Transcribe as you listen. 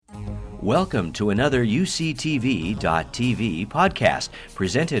Welcome to another UCTV.tv podcast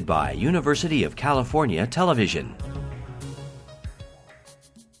presented by University of California Television.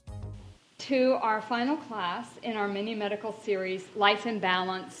 To our final class in our mini medical series, Life in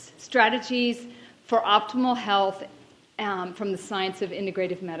Balance, Strategies for Optimal Health from the Science of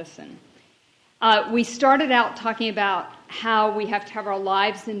Integrative Medicine. We started out talking about how we have to have our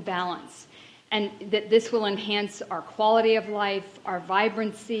lives in balance and that this will enhance our quality of life, our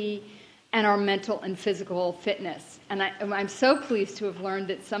vibrancy, and our mental and physical fitness. And I'm so pleased to have learned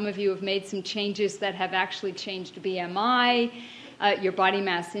that some of you have made some changes that have actually changed BMI, your body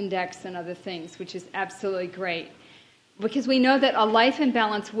mass index, and other things, which is absolutely great. Because we know that a life in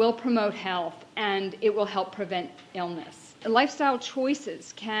balance will promote health and it will help prevent illness. Lifestyle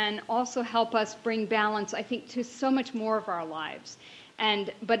choices can also help us bring balance, I think, to so much more of our lives.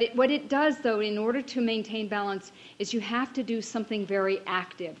 But what it does, though, in order to maintain balance, is you have to do something very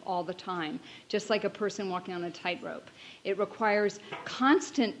active all the time, just like a person walking on a tightrope. It requires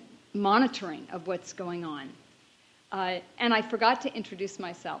constant monitoring of what's going on. And I forgot to introduce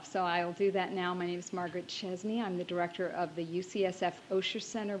myself, so I'll do that now. My name is Margaret Chesney. I'm the director of the UCSF Osher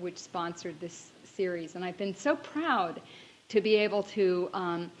Center, which sponsored this series. And I've been so proud to be able to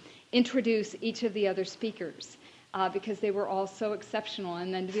introduce each of the other speakers. Because they were all so exceptional,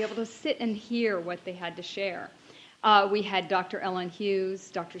 and then to be able to sit and hear what they had to share. We had Dr. Ellen Hughes,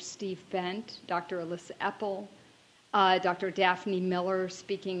 Dr. Steve Bent, Dr. Alyssa Epple, Dr. Daphne Miller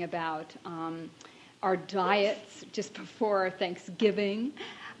speaking about our diets just before Thanksgiving,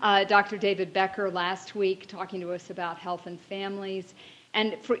 Dr. David Becker last week talking to us about health and families.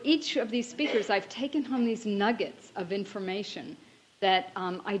 And for each of these speakers, I've taken home these nuggets of information that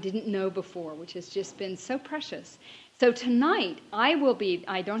I didn't know before, which has just been so precious. So tonight, I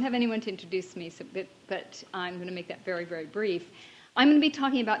don't have anyone to introduce me, but I'm going to make that very, very brief. I'm going to be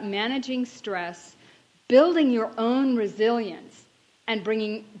talking about managing stress, building your own resilience, and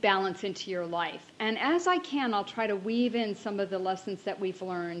bringing balance into your life. And as I can, I'll try to weave in some of the lessons that we've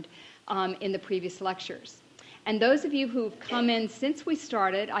learned in the previous lectures. And those of you who've come in since we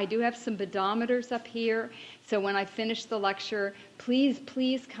started, I do have some pedometers up here. So when I finish the lecture, please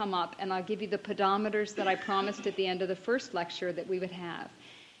come up and I'll give you the pedometers that I promised at the end of the first lecture that we would have.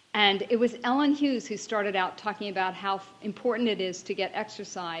 And it was Ellen Hughes who started out talking about how important it is to get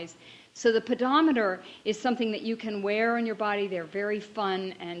exercise. So the pedometer is something that you can wear on your body. They're very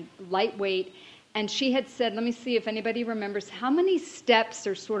fun and lightweight. And she had said, let me see if anybody remembers, how many steps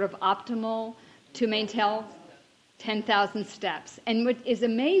are sort of optimal to maintain? 10,000 steps. And what is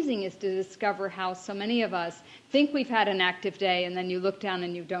amazing is to discover how so many of us think we've had an active day and then you look down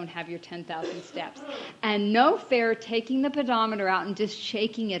and you don't have your 10,000 steps. And no fair taking the pedometer out and just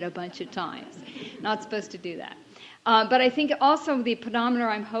shaking it a bunch of times. Not supposed to do that. But I think also the pedometer,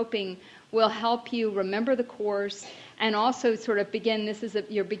 I'm hoping, will help you remember the course and also sort of begin,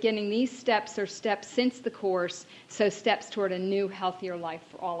 you're beginning, these steps are steps since the course, so steps toward a new, healthier life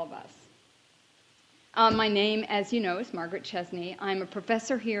for all of us. My name, as you know, is Margaret Chesney. I'm a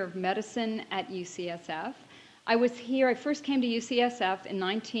professor here of medicine at UCSF. I first came to UCSF in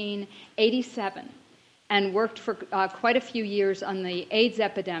 1987 and worked for quite a few years on the AIDS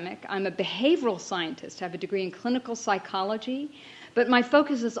epidemic. I'm a behavioral scientist. I have a degree in clinical psychology, but my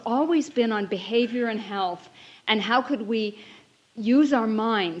focus has always been on behavior and health and how could we use our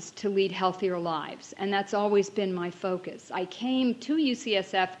minds to lead healthier lives, and that's always been my focus. I came to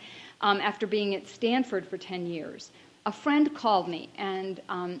UCSF after being at Stanford for 10 years. A friend called me and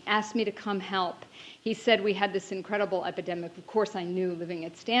asked me to come help. He said we had this incredible epidemic. Of course, I knew living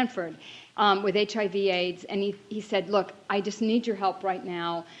at Stanford with HIV/AIDS. And he said, look, I just need your help right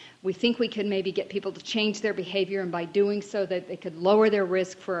now. We think we could maybe get people to change their behavior, and by doing so that they could lower their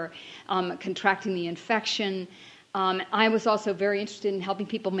risk for contracting the infection. I was also very interested in helping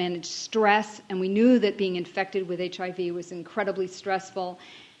people manage stress, and we knew that being infected with HIV was incredibly stressful.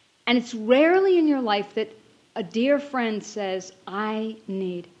 And it's rarely in your life that a dear friend says, I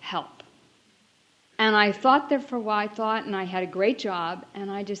need help. And I thought there for a while, and I had a great job,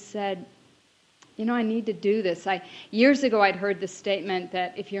 and I just said, I need to do this. Years ago, I'd heard this statement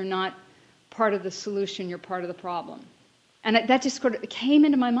that if you're not part of the solution, you're part of the problem. And that just sort of came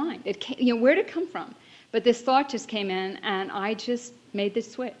into my mind. It came, where did it come from? But this thought just came in, and I just made the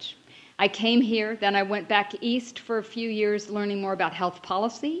switch. I came here, then I went back east for a few years learning more about health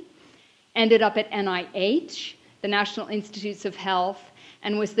policy, ended up at NIH, the National Institutes of Health,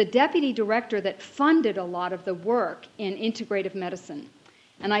 and was the deputy director that funded a lot of the work in integrative medicine.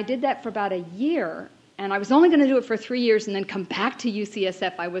 And I did that for about a year, and I was only going to do it for 3 years and then come back to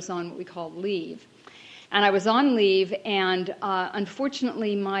UCSF. I was on what we call leave. And I was on leave, and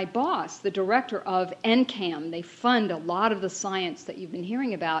unfortunately my boss, the director of NCAM, they fund a lot of the science that you've been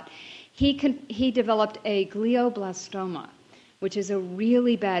hearing about, he developed a glioblastoma, which is a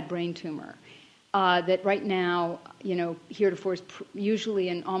really bad brain tumor that right now, heretofore is usually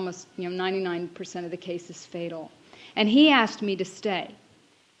in almost 99% of the cases fatal. And he asked me to stay.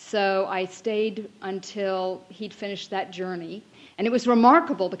 So I stayed until he'd finished that journey. And it was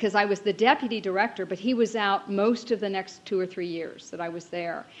remarkable because I was the deputy director, but he was out most of the next 2 or 3 years that I was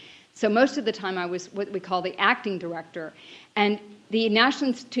there. So most of the time I was what we call the acting director. And the National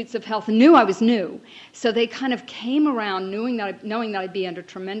Institutes of Health knew I was new. So they kind of came around knowing that I'd be under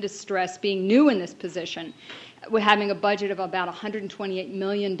tremendous stress, being new in this position. We're having a budget of about $128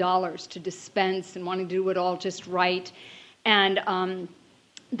 million to dispense and wanting to do it all just right. And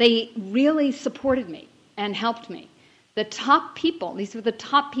they really supported me and helped me. The top people, these were the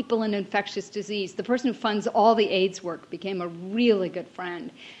top people in infectious disease. The person who funds all the AIDS work became a really good friend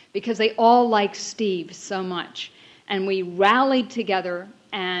because they all liked Steve so much. And we rallied together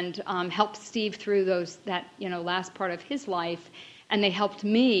and helped Steve through that last part of his life. And they helped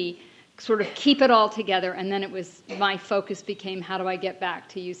me sort of keep it all together. And then my focus became, how do I get back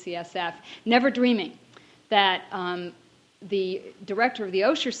to UCSF? Never dreaming that the director of the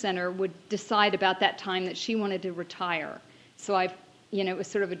Osher Center would decide about that time that she wanted to retire. So it was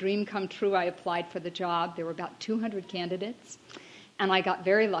sort of a dream come true. I applied for the job. There were about 200 candidates, and I got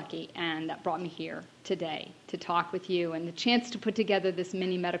very lucky, and that brought me here today to talk with you and the chance to put together this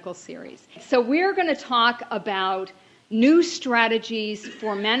mini medical series. So we're going to talk about new strategies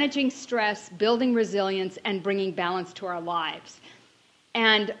for managing stress, building resilience, and bringing balance to our lives.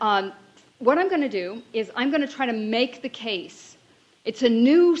 And what I'm going to do is I'm going to try to make the case. It's a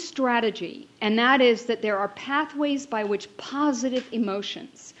new strategy, and that is that there are pathways by which positive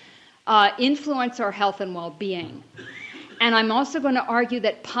emotions influence our health and well-being. And I'm also going to argue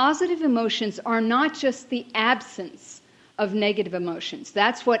that positive emotions are not just the absence of negative emotions.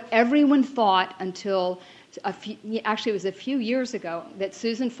 That's what everyone thought until actually it was a few years ago that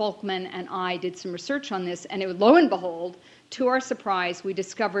Susan Folkman and I did some research on this, and lo and behold, to our surprise, we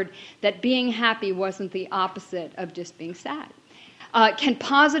discovered that being happy wasn't the opposite of just being sad. Can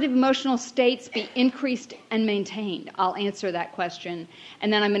positive emotional states be increased and maintained? I'll answer that question,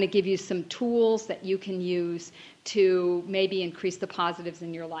 and then I'm going to give you some tools that you can use to maybe increase the positives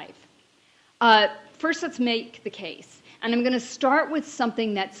in your life. First, let's make the case. And I'm going to start with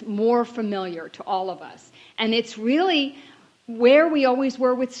something that's more familiar to all of us, and it's really where we always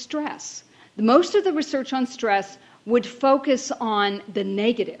were with stress. Most of the research on stress would focus on the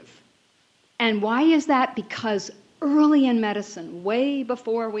negative. And why is that? Because early in medicine, way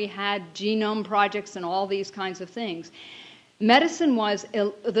before we had genome projects and all these kinds of things, medicine was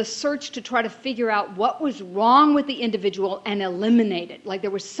the search to try to figure out what was wrong with the individual and eliminate it. Like there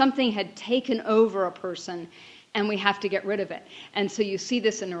was something had taken over a person and we have to get rid of it. And so you see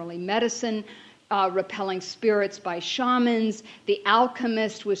this in early medicine. Repelling spirits by shamans. The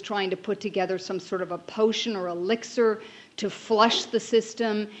alchemist was trying to put together some sort of a potion or elixir to flush the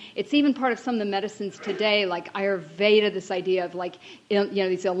system. It's even part of some of the medicines today, like Ayurveda, this idea of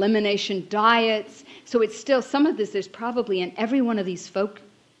these elimination diets. So it's still, some of this, there's probably in every one of these folk,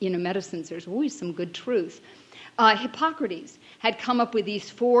 medicines, there's always some good truth. Hippocrates had come up with these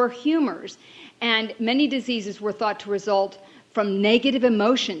 4 humors, and many diseases were thought to result from negative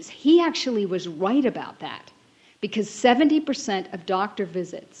emotions. He actually was right about that because 70% of doctor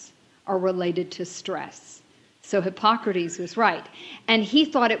visits are related to stress. So Hippocrates was right. And he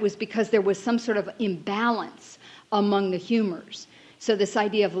thought it was because there was some sort of imbalance among the humors. So this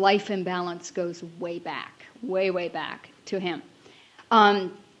idea of life imbalance goes way back to him.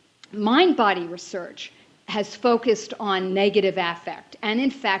 Mind-body research has focused on negative affect. And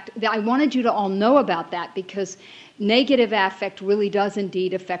in fact, I wanted you to all know about that because negative affect really does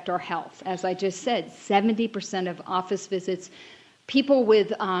indeed affect our health. As I just said, 70% of office visits, people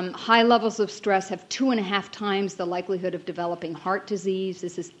with high levels of stress have 2.5 times the likelihood of developing heart disease.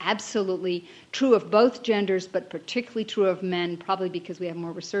 This is absolutely true of both genders, but particularly true of men, probably because we have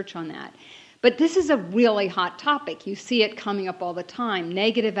more research on that. But this is a really hot topic. You see it coming up all the time.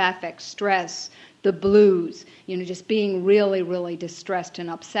 Negative affect, stress, the blues, just being really, really distressed and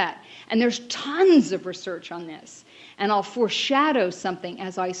upset. And there's tons of research on this. And I'll foreshadow something.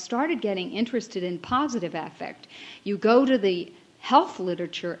 As I started getting interested in positive affect, you go to the health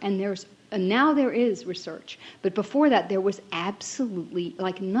literature and now there is research. But before that, there was absolutely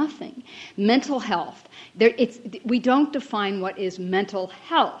nothing. Mental health. We don't define what is mental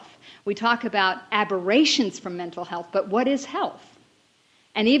health. We talk about aberrations from mental health, but what is health?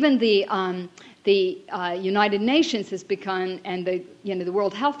 And even the United Nations has begun, and the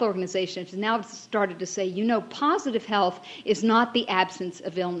World Health Organization has now started to say, positive health is not the absence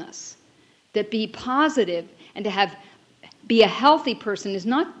of illness. That be positive and to be a healthy person is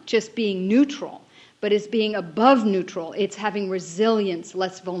not just being neutral, but is being above neutral. It's having resilience,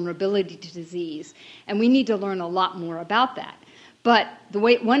 less vulnerability to disease. And we need to learn a lot more about that. But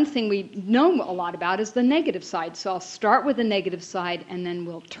one thing we know a lot about is the negative side. So I'll start with the negative side, and then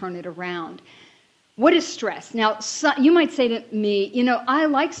we'll turn it around. What is stress? Now, you might say to me, I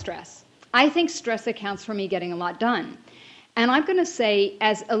like stress. I think stress accounts for me getting a lot done. And I'm going to say,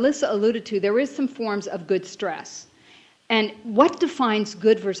 as Alyssa alluded to, there is some forms of good stress. And what defines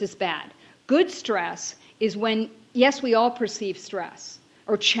good versus bad? Good stress is when, yes, we all perceive stress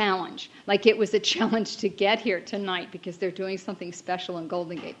or challenge. Like it was a challenge to get here tonight because they're doing something special in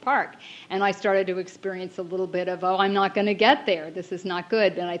Golden Gate Park. And I started to experience a little bit of, I'm not going to get there. This is not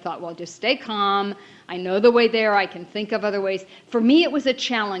good. And I thought, well, just stay calm. I know the way there. I can think of other ways. For me, it was a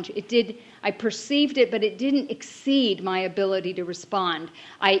challenge. I perceived it, but it didn't exceed my ability to respond.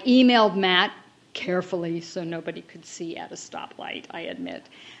 I emailed Matt carefully so nobody could see at a stoplight, I admit,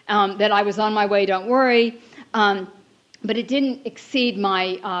 that I was on my way, don't worry. But it didn't exceed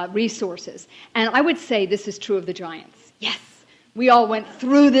my resources. And I would say this is true of the Giants. Yes, we all went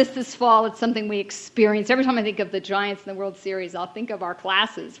through this fall. It's something we experienced. Every time I think of the Giants in the World Series, I'll think of our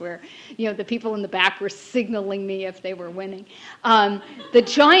classes where, the people in the back were signaling me if they were winning. The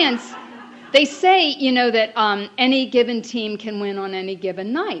Giants, they say, that any given team can win on any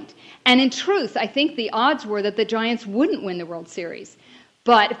given night. And in truth, I think the odds were that the Giants wouldn't win the World Series.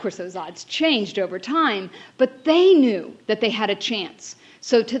 But, of course, those odds changed over time. But they knew that they had a chance.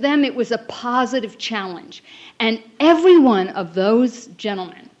 So to them, it was a positive challenge. And every one of those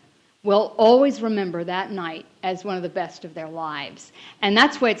gentlemen will always remember that night as one of the best of their lives. And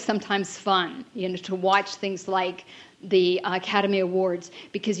that's why it's sometimes fun, to watch things like the Academy Awards,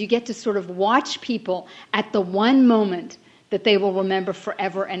 because you get to sort of watch people at the one moment that they will remember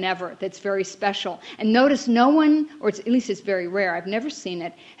forever and ever, that's very special. And notice no one, or at least it's very rare, I've never seen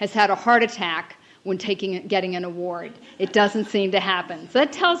it, has had a heart attack when getting an award. It doesn't seem to happen. So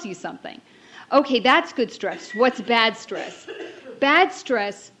that tells you something. Okay, that's good stress. What's bad stress? Bad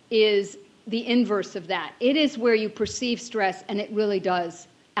stress is the inverse of that. It is where you perceive stress and it really does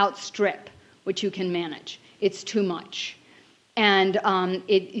outstrip what you can manage. It's too much. And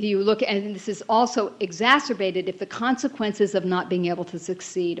you look, and this is also exacerbated if the consequences of not being able to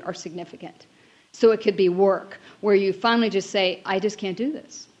succeed are significant. So it could be work, where you finally just say, I just can't do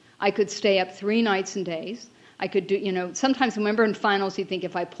this. I could stay up 3 nights and days. I could do, sometimes remember in finals you think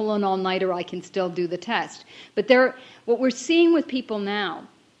if I pull an all-nighter, I can still do the test. But what we're seeing with people now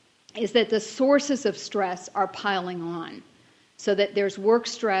is that the sources of stress are piling on. So that there's work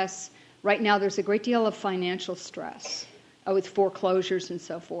stress. Right now there's a great deal of financial stress with foreclosures and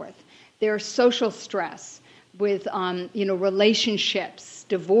so forth. There's social stress with, relationships,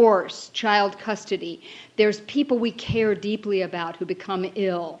 divorce, child custody. There's people we care deeply about who become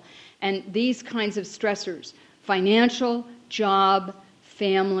ill. And these kinds of stressors, financial, job,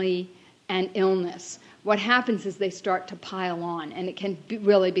 family, and illness. What happens is they start to pile on, and it can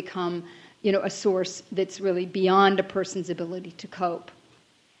really become, a source that's really beyond a person's ability to cope.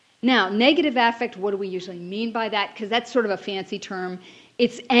 Now, negative affect, what do we usually mean by that? Because that's sort of a fancy term.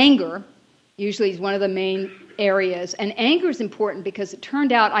 It's anger, usually is one of the main areas. And anger is important because it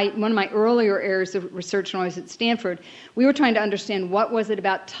turned out, one of my earlier areas of research when I was at Stanford, we were trying to understand what was it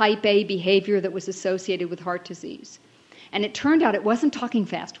about type A behavior that was associated with heart disease. And it turned out it wasn't talking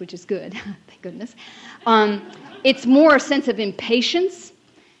fast, which is good, thank goodness. It's more a sense of impatience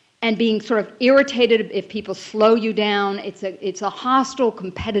and being sort of irritated if people slow you down. It's a hostile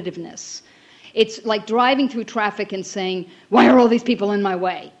competitiveness. It's like driving through traffic and saying, why are all these people in my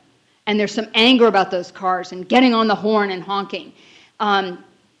way? And there's some anger about those cars and getting on the horn and honking.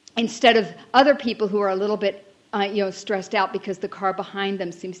 Instead of other people who are a little bit stressed out because the car behind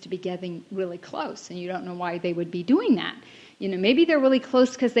them seems to be getting really close, and you don't know why they would be doing that. Maybe they're really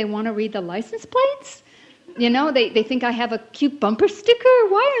close because they want to read the license plates. They think I have a cute bumper sticker.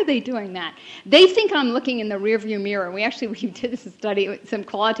 Why are they doing that? They think I'm looking in the rearview mirror. We did this study, some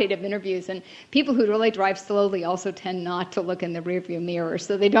qualitative interviews, and people who really drive slowly also tend not to look in the rearview mirror,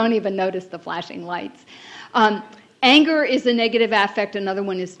 so they don't even notice the flashing lights. Anger is a negative affect. Another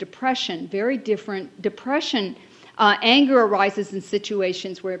one is depression. Very different. Depression, anger arises in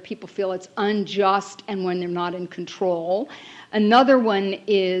situations where people feel it's unjust and when they're not in control. Another one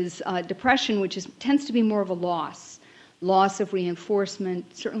is depression, which tends to be more of a loss of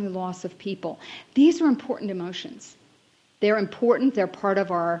reinforcement, certainly loss of people. These are important emotions. They're important. They're part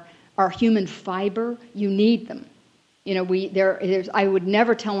of our human fiber. You need them. I would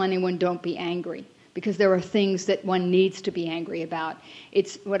never tell anyone don't be angry, because there are things that one needs to be angry about.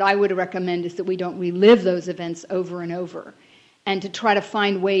 What I would recommend is that we don't relive those events over and over, and to try to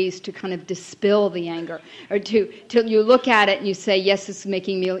find ways to kind of dispel the anger, or till you look at it and you say, yes, it's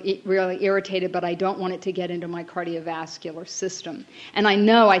making me really irritated, but I don't want it to get into my cardiovascular system. And I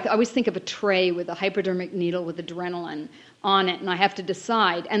know, I always think of a tray with a hypodermic needle with adrenaline on it, and I have to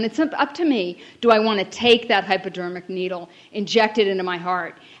decide, and it's up to me, do I want to take that hypodermic needle, inject it into my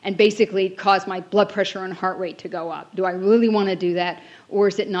heart, and basically cause my blood pressure and heart rate to go up? Do I really want to do that, or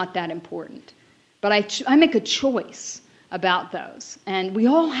is it not that important? But I make a choice about those, and we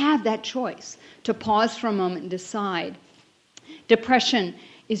all have that choice to pause for a moment and decide. Depression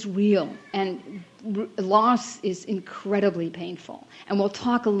is real, and loss is incredibly painful, and we'll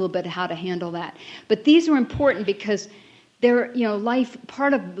talk a little bit how to handle that. But these are important because life,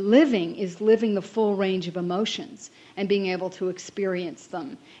 part of living is living the full range of emotions and being able to experience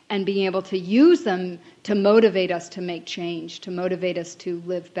them and being able to use them to motivate us to make change, to motivate us to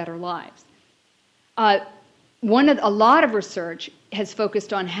live better lives. A lot of research has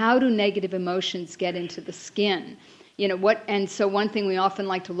focused on how do negative emotions get into the skin. And so one thing we often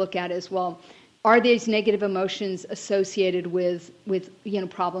like to look at is, well, are these negative emotions associated with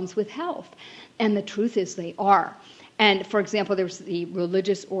problems with health? And the truth is they are. And for example, there was the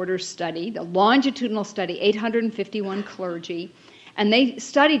religious orders study, the longitudinal study, 851 clergy, and they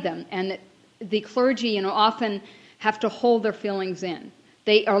studied them. And the clergy, often have to hold their feelings in.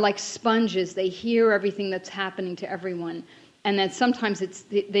 They are like sponges. They hear everything that's happening to everyone. And then sometimes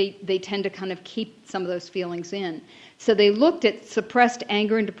they tend to kind of keep some of those feelings in. So they looked at suppressed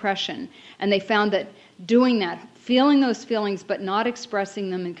anger and depression, and they found that doing that, feeling those feelings but not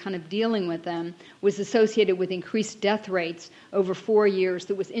expressing them and kind of dealing with them, was associated with increased death rates over 4 years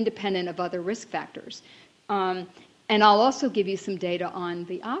that was independent of other risk factors. And I'll also give you some data on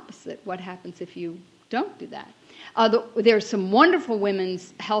the opposite, what happens if you don't do that. There's some wonderful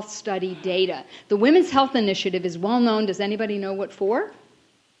women's health study data. The Women's Health Initiative is well known. Does anybody know what for?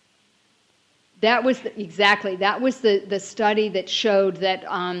 That was the study that showed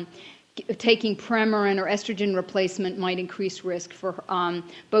that taking Premarin or estrogen replacement might increase risk for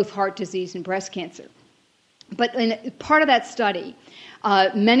both heart disease and breast cancer. But in part of that study,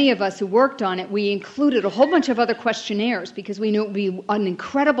 many of us who worked on it, we included a whole bunch of other questionnaires because we knew it would be an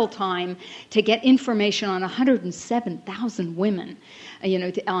incredible time to get information on 107,000 women,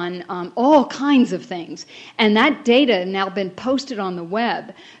 on all kinds of things. And that data has now been posted on the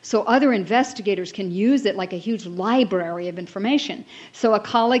web, so other investigators can use it like a huge library of information. So a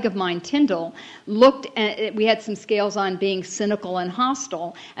colleague of mine, Tyndall, looked at, we had some scales on being cynical and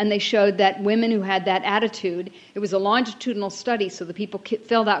hostile, and they showed that women who had that attitude, it was a longitudinal study, so the people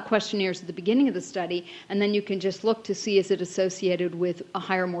filled out questionnaires at the beginning of the study, and then you can just look to see is it associated with a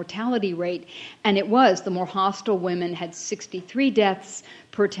higher mortality rate. And it was. The more hostile women had 63 deaths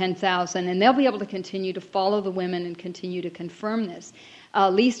per 10,000, and they'll be able to continue to follow the women and continue to confirm this.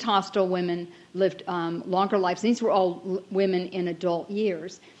 Least hostile women lived longer lives. These were all women in adult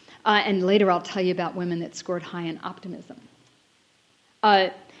years. And later I'll tell you about women that scored high in optimism.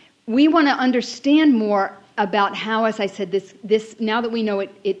 We want to understand more about how, as I said, this now that we know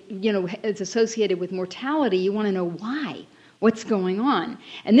it's associated with mortality, you want to know why. What's going on?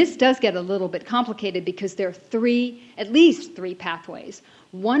 And this does get a little bit complicated because there are at least three pathways.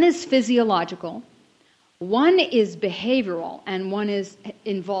 One is physiological, one is behavioral, and one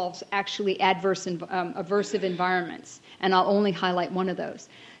involves actually aversive environments. And I'll only highlight one of those.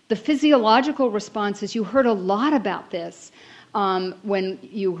 The physiological responses, you heard a lot about this when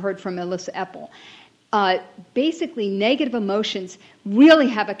you heard from Melissa Epple. Basically, negative emotions really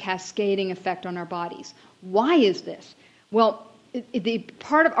have a cascading effect on our bodies. Why is this? Well, the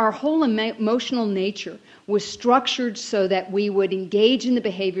part of our whole emotional nature was structured so that we would engage in the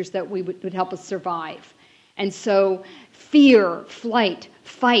behaviors that would help us survive. And so fear, flight,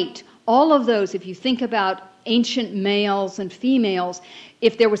 fight, all of those, if you think about ancient males and females,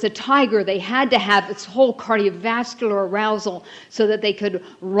 if there was a tiger, they had to have this whole cardiovascular arousal so that they could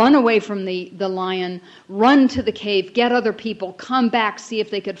run away from the lion, run to the cave, get other people, come back, see if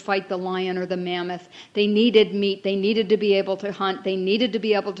they could fight the lion or the mammoth. They needed meat. They needed to be able to hunt. They needed to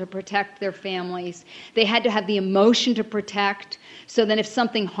be able to protect their families. They had to have the emotion to protect, so that if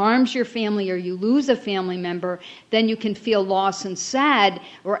something harms your family or you lose a family member, then you can feel loss and sad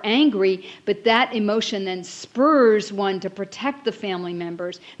or angry, but that emotion then spurs one to protect the family members.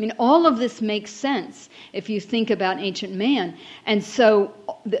 I mean, all of this makes sense if you think about ancient man. And so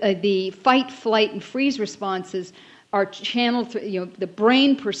the fight, flight, and freeze responses are channeled through, the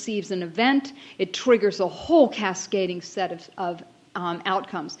brain perceives an event, it triggers a whole cascading set of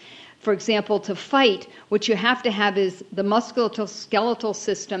outcomes. For example, to fight, what you have to have is the musculoskeletal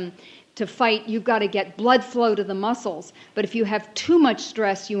system. To fight, you've got to get blood flow to the muscles. But if you have too much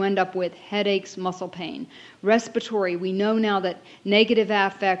stress, you end up with headaches, muscle pain. Respiratory, we know now that negative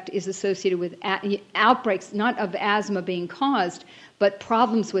affect is associated with outbreaks, not of asthma being caused, but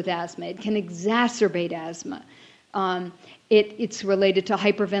problems with asthma. It can exacerbate asthma. It's related to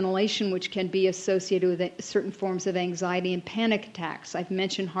hyperventilation, which can be associated with certain forms of anxiety and panic attacks. I've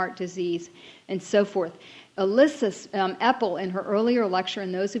mentioned heart disease and so forth. Alyssa Eppel, in her earlier lecture,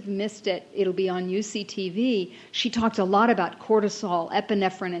 and those who've missed it, it'll be on UCTV, she talked a lot about cortisol,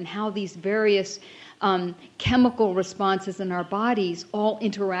 epinephrine, and how these various chemical responses in our bodies all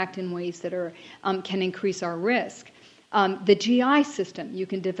interact in ways that can increase our risk. The GI system, you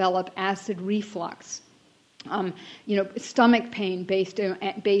can develop acid reflux. Stomach pain based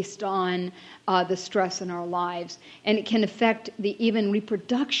on the stress in our lives. And it can affect even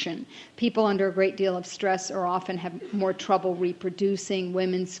reproduction. People under a great deal of stress often have more trouble reproducing.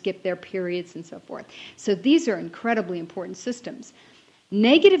 Women skip their periods and so forth. So these are incredibly important systems.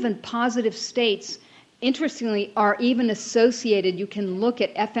 Negative and positive states, interestingly, are even associated. You can look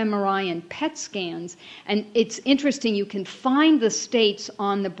at fMRI and PET scans, and it's interesting. You can find the states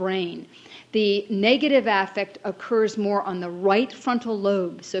on the brain. The negative affect occurs more on the right frontal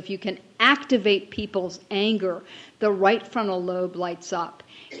lobe. So if you can activate people's anger, the right frontal lobe lights up.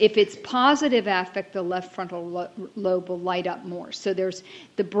 If it's positive affect, the left frontal lobe will light up more. So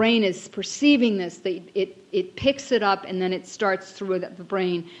the brain is perceiving this. It picks it up, and then it starts through the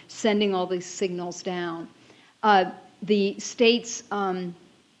brain, sending all these signals down. The states,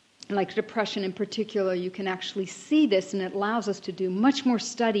 like depression in particular, you can actually see this, and it allows us to do much more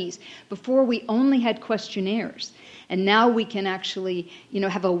studies. Before, we only had questionnaires, and now we can actually,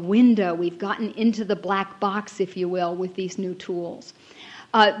 have a window. We've gotten into the black box, if you will, with these new tools.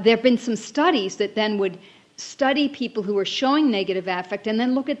 There have been some studies that then would study people who are showing negative affect and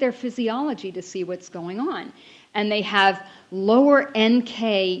then look at their physiology to see what's going on. And they have lower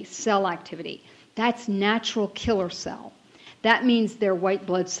NK cell activity. That's natural killer cell. That means they're white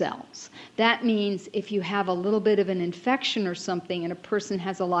blood cells. That means if you have a little bit of an infection or something and a person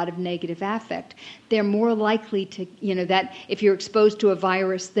has a lot of negative affect, they're more likely to, that if you're exposed to a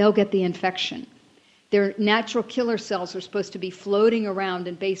virus, they'll get the infection. Their natural killer cells are supposed to be floating around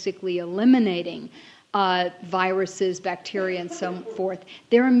and basically eliminating viruses, bacteria, and so forth.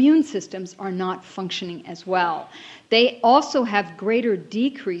 Their immune systems are not functioning as well. They also have greater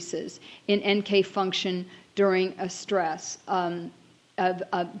decreases in NK function during a stress,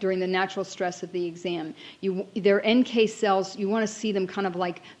 during the natural stress of the exam. Their NK cells, you want to see them kind of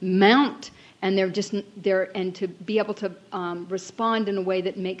like mount, and and to be able to respond in a way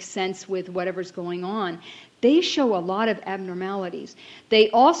that makes sense with whatever's going on. They show a lot of abnormalities. They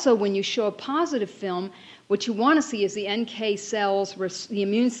also, when you show a positive film, what you want to see is the NK cells, the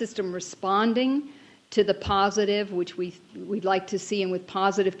immune system responding to the positive, which we'd like to see, and with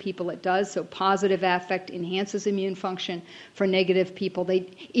positive people it does. So positive affect enhances immune function. For negative people,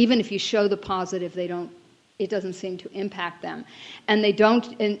 even if you show the positive, it doesn't seem to impact them. And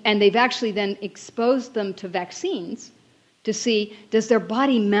they've actually then exposed them to vaccines to see, does their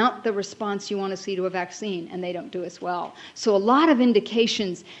body mount the response you want to see to a vaccine? And they don't do as well. So a lot of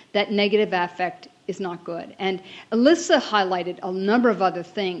indications that negative affect is not good. And Alyssa highlighted a number of other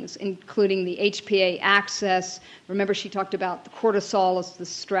things, including the HPA axis. Remember, she talked about the cortisol as the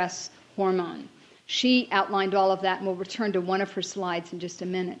stress hormone. She outlined all of that, and we'll return to one of her slides in just a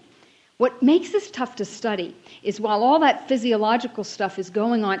minute. What makes this tough to study is while all that physiological stuff is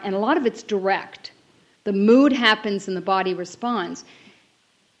going on, and a lot of it's direct, the mood happens and the body responds,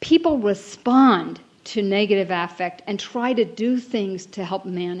 people respond to negative affect and try to do things to help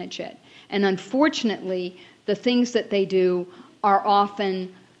manage it. And unfortunately, the things that they do are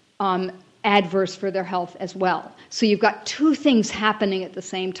often adverse for their health as well. So you've got two things happening at the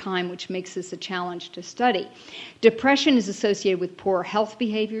same time, which makes this a challenge to study. Depression is associated with poor health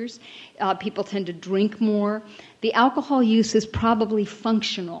behaviors. People tend to drink more. The alcohol use is probably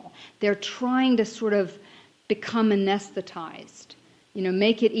functional. They're trying to sort of become anesthetized.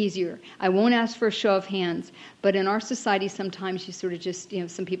 Make it easier. I won't ask for a show of hands, but in our society, sometimes you sort of just,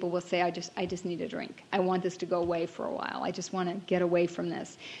 some people will say, I just need a drink. I want this to go away for a while. I just want to get away from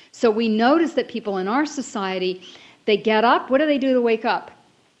this. So we notice that people in our society, they get up. What do they do to wake up?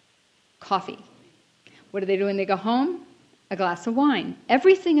 Coffee. What do they do when they go home? A glass of wine.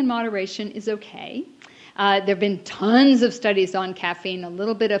 Everything in moderation is okay. There have been tons of studies on caffeine. A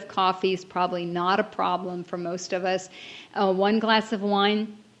little bit of coffee is probably not a problem for most of us. 1 glass of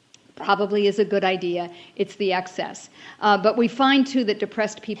wine probably is a good idea. It's the excess. But we find, too, that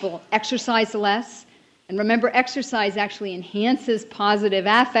depressed people exercise less. And remember, exercise actually enhances positive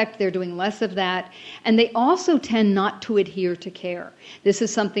affect. They're doing less of that. And they also tend not to adhere to care. This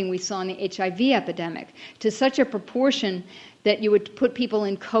is something we saw in the HIV epidemic, to such a proportion that you would put people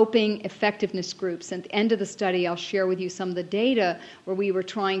in coping effectiveness groups. At the end of the study, I'll share with you some of the data where we were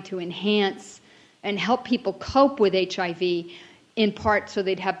trying to enhance and help people cope with HIV, in part so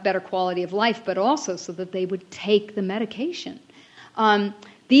they'd have better quality of life, but also so that they would take the medication.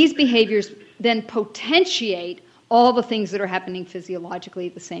 These behaviors then potentiate all the things that are happening physiologically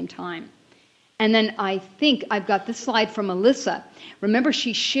at the same time. And then I think I've got this slide from Alyssa. Remember,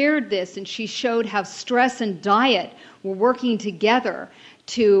 she shared this and she showed how stress and diet were working together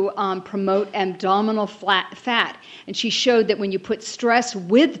to promote abdominal fat. And she showed that when you put stress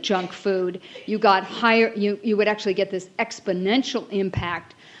with junk food, you got higher. You would actually get this exponential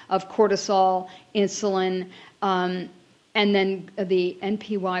impact of cortisol, insulin, and then the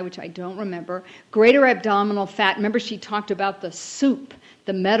NPY, which I don't remember, greater abdominal fat. Remember, she talked about the soup,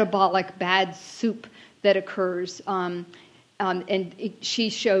 the metabolic bad soup that occurs. And she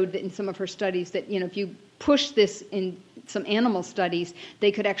showed that in some of her studies that, if you push this in some animal studies,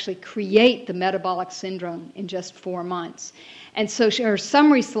 they could actually create the metabolic syndrome in just 4 months. And so her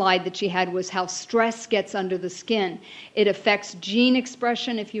summary slide that she had was how stress gets under the skin. It affects gene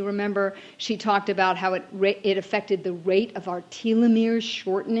expression. If you remember, she talked about how it affected the rate of our telomeres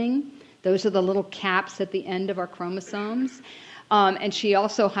shortening. Those are the little caps at the end of our chromosomes. And she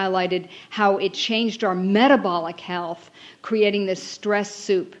also highlighted how it changed our metabolic health, creating this stress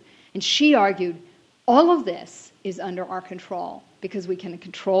soup. And she argued all of this is under our control because we can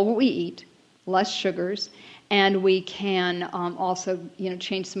control what we eat, less sugars, and we can also,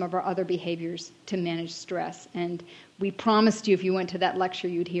 change some of our other behaviors to manage stress. And we promised you if you went to that lecture,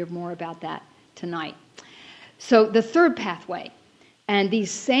 you'd hear more about that tonight. So the third pathway, and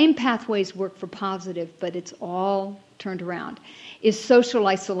these same pathways work for positive, but it's all turned around, is social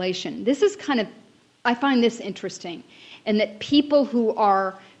isolation. This is I find this interesting, in that people who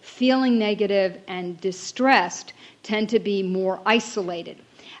are feeling negative and distressed tend to be more isolated.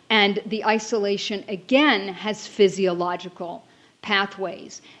 And the isolation, again, has physiological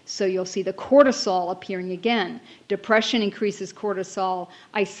pathways. So you'll see the cortisol appearing again. Depression increases cortisol.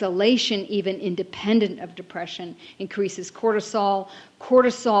 Isolation, even independent of depression, increases cortisol.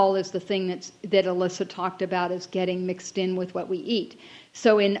 Cortisol is the thing that Alyssa talked about as getting mixed in with what we eat.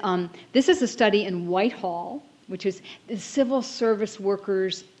 So this is a study in Whitehall, which is the civil service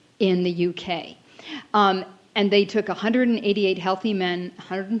workers in the UK. And they took 188 healthy men,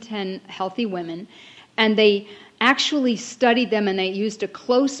 110 healthy women, and they actually studied them, and they used a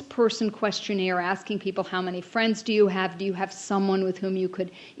close person questionnaire asking people, how many friends do you have? Do you have someone with whom you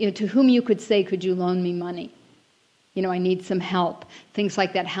could, to whom you could say, could you loan me money? I need some help. Things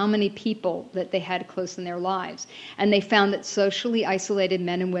like that. How many people that they had close in their lives? And they found that socially isolated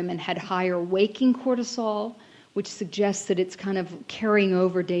men and women had higher waking cortisol, which suggests that it's kind of carrying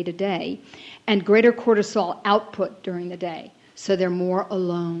over day to day, and greater cortisol output during the day. So they're more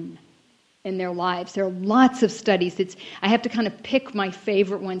alone in their lives. There are lots of studies. I have to kind of pick my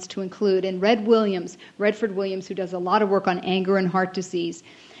favorite ones to include. And Redford Williams, who does a lot of work on anger and heart disease,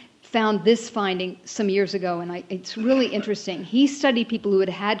 found this finding some years ago, and it's really interesting. He studied people who had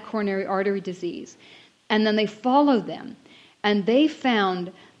had coronary artery disease, and then they followed them, and they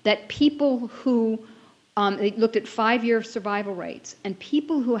found that people who they looked at 5-year survival rates, and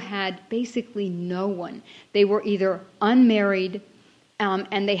people who had basically no one. They were either unmarried,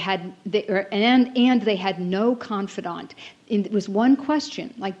 and they had no confidant. And it was one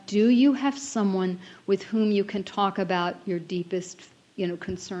question, like, do you have someone with whom you can talk about your deepest,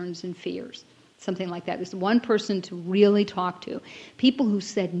 concerns and fears? Something like that. It was one person to really talk to. People who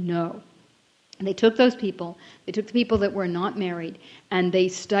said no. And they took those people, they took the people that were not married, and they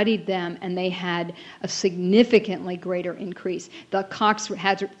studied them, and they had a significantly greater increase. The Cox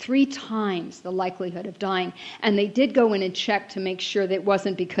had 3 times the likelihood of dying, and they did go in and check to make sure that it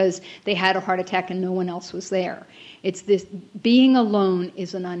wasn't because they had a heart attack and no one else was there. It's this, being alone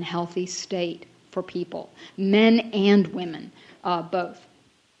is an unhealthy state for people, men and women, both.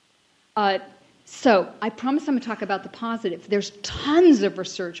 So I promise I'm going to talk about the positive. There's tons of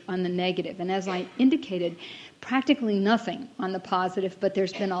research on the negative, and as I indicated, practically nothing on the positive, but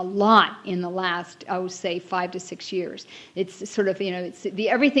there's been a lot in the last, I would say, 5 to 6 years. It's sort of,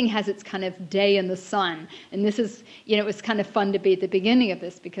 everything has its kind of day in the sun, and this is, it was kind of fun to be at the beginning of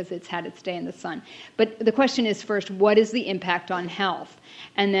this because it's had its day in the sun. But the question is first, what is the impact on health?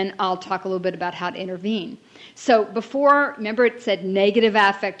 And then I'll talk a little bit about how to intervene. So before, remember it said negative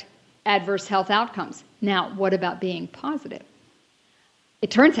affect, adverse health outcomes. Now, what about being positive?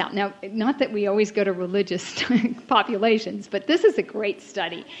 It turns out, now, not that we always go to religious populations, but this is a great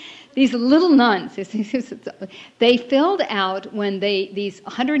study. These little nuns, they filled out when these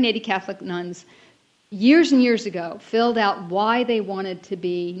 180 Catholic nuns, years and years ago, filled out why they wanted to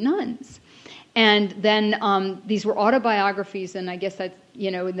be nuns. And then these were autobiographies, and I guess that's,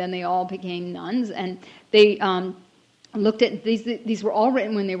 then they all became nuns, and they looked at these were all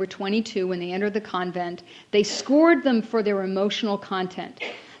written when they were 22, when they entered the convent. They scored them for their emotional content.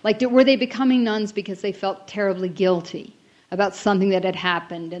 Like, were they becoming nuns because they felt terribly guilty about something that had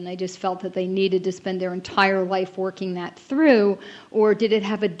happened and they just felt that they needed to spend their entire life working that through, or did it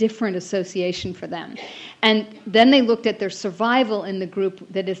have a different association for them? And then they looked at their survival in the group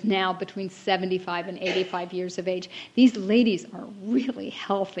that is now between 75 and 85 years of age. These ladies are really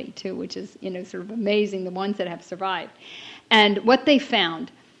healthy too, which is, sort of amazing, the ones that have survived. And what they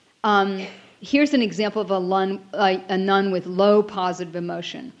found, here's an example of a nun with low positive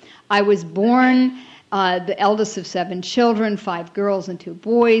emotion. I was born the eldest of 7 children, 5 girls and 2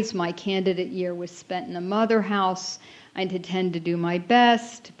 boys. My candidate year was spent in a mother house. I intend to do my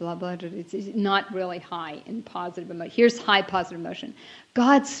best, blah, blah, blah. It's not really high in positive emotion. Here's high positive emotion.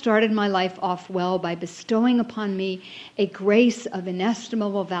 God started my life off well by bestowing upon me a grace of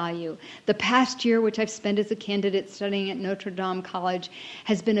inestimable value. The past year, which I've spent as a candidate studying at Notre Dame College,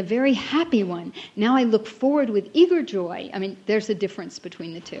 has been a very happy one. Now I look forward with eager joy. I mean, there's a difference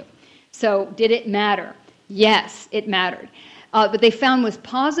between the two. So did it matter? Yes, it mattered. But they found was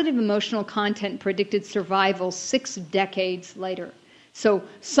positive emotional content predicted survival 6 decades later. So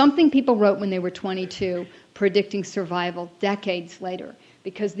something people wrote when they were 22 predicting survival decades later,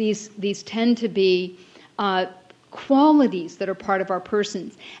 because these tend to be qualities that are part of our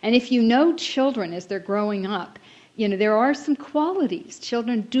persons. And if you know children as they're growing up, there are some qualities.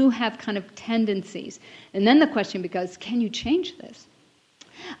 Children do have kind of tendencies. And then the question becomes, can you change this?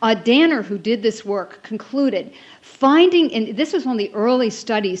 Danner, who did this work, concluded, and this was one of the early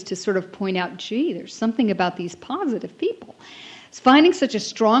studies to sort of point out, there's something about these positive people. Finding such a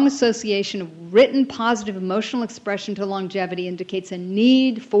strong association of written positive emotional expression to longevity indicates a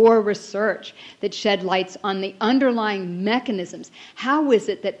need for research that shed lights on the underlying mechanisms. How is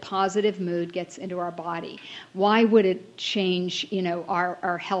it that positive mood gets into our body? Why would it change,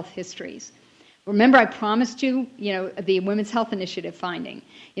 our health histories? Remember, I promised you, the Women's Health Initiative finding.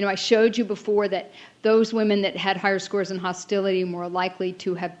 I showed you before that those women that had higher scores in hostility were more likely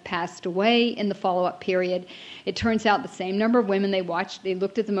to have passed away in the follow-up period. It turns out the same number of women they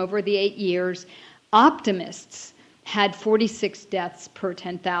looked at them over the 8 years. Optimists had 46 deaths per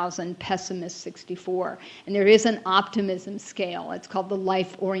 10,000, pessimists 64. And there is an optimism scale. It's called the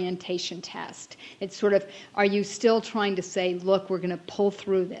life orientation test. It's sort of, are you still trying to say, look, we're going to pull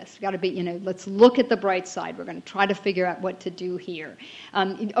through this. We've got to be, let's look at the bright side. We're going to try to figure out what to do here.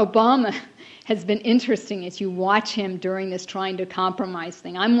 Obama has been interesting as you watch him during this trying to compromise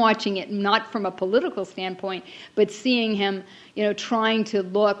thing. I'm watching it not from a political standpoint, but seeing him, trying to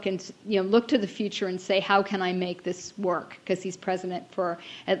look and, look to the future and say, how can I make this work? Because he's president for,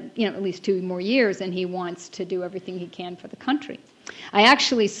 at least 2 more years, and he wants to do everything he can for the country. I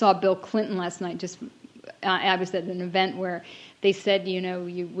actually saw Bill Clinton last night. I was at an event where they said,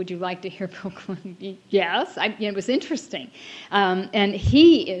 would you like to hear Bill Clinton? Yes. It was interesting. And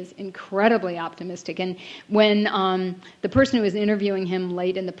he is incredibly optimistic. And when the person who was interviewing him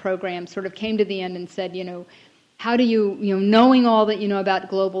late in the program sort of came to the end and said, how do you, knowing all that you know about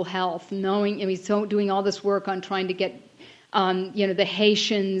global health, he's doing all this work on trying to get, the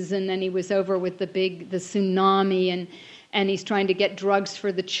Haitians, and then he was over with the tsunami, and he's trying to get drugs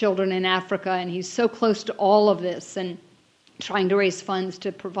for the children in Africa, and he's so close to all of this and trying to raise funds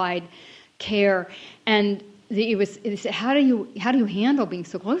to provide care. And he said, how do you handle being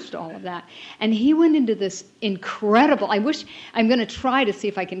so close to all of that? And he went into this incredible, I'm going to try to see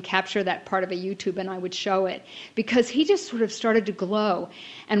if I can capture that part of a YouTube and I would show it, because he just sort of started to glow.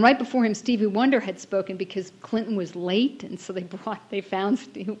 And right before him, Stevie Wonder had spoken because Clinton was late, and so they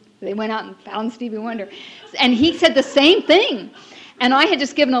went out and found Stevie Wonder. And he said the same thing. And I had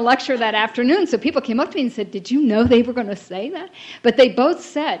just given a lecture that afternoon, so people came up to me and said, did you know they were going to say that? But they both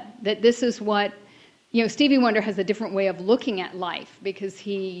said that this is what Stevie Wonder has a different way of looking at life because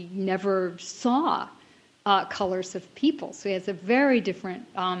he never saw colors of people. So he has a very different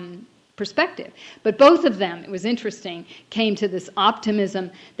perspective. But both of them, it was interesting, came to this optimism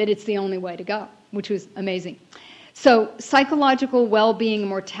that it's the only way to go, which was amazing. So psychological well-being,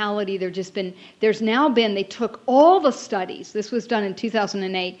 mortality, they took all the studies. This was done in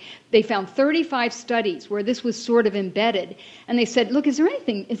 2008. They found 35 studies where this was sort of embedded. And they said, look, is there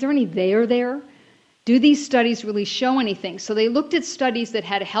any there? Do these studies really show anything? So they looked at studies that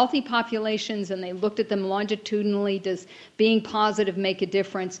had healthy populations and they looked at them longitudinally. Does being positive make a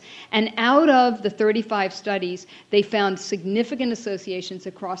difference? And out of the 35 studies, they found significant associations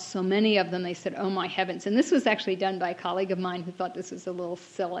across so many of them. They said, oh my heavens. And this was actually done by a colleague of mine who thought this was a little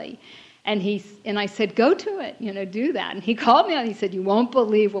silly. And I said, go to it, do that. And he called me out and he said, you won't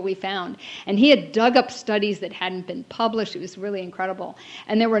believe what we found. And he had dug up studies that hadn't been published. It was really incredible.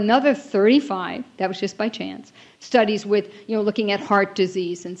 And there were another 35, that was just by chance, studies with, looking at heart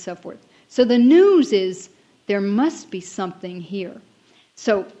disease and so forth. So the news is there must be something here.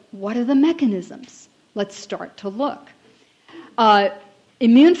 So what are the mechanisms? Let's start to look.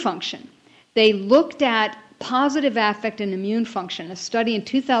 Immune function. They looked at positive affect and immune function, a study in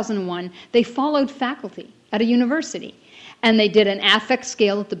 2001. They followed faculty at a university, and they did an affect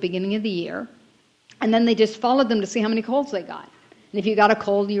scale at the beginning of the year, and then they just followed them to see how many colds they got. And if you got a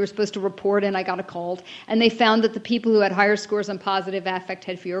cold, you were supposed to report, and I got a cold, and they found that the people who had higher scores on positive affect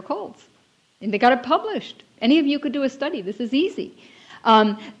had fewer colds. And they got it published. Any of you could do a study. This is easy.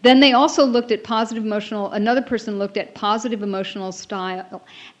 Then they also looked at another person looked at positive emotional style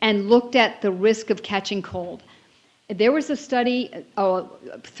and looked at the risk of catching cold. There was a study,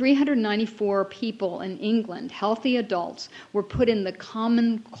 394 people in England, healthy adults, were put in the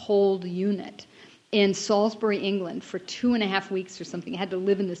common cold unit in Salisbury, England for 2.5 weeks or something. They had to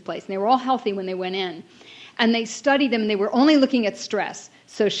live in this place. And they were all healthy when they went in. And they studied them, and they were only looking at stress.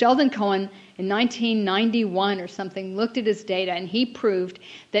 So Sheldon Cohen, in 1991 or something, looked at his data, and he proved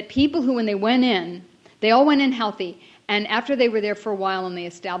that people who, when they went in, they all went in healthy, and after they were there for a while and they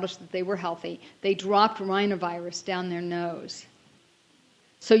established that they were healthy, they dropped rhinovirus down their nose.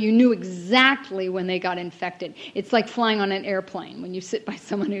 So you knew exactly when they got infected. It's like flying on an airplane. When you sit by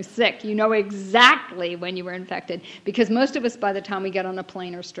someone who's sick, you know exactly when you were infected, because most of us, by the time we get on a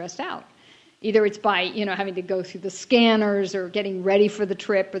plane, are stressed out. Either it's by, having to go through the scanners or getting ready for the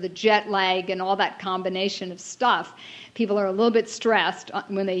trip or the jet lag and all that combination of stuff. People are a little bit stressed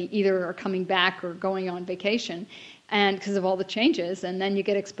when they either are coming back or going on vacation, and because of all the changes, and then you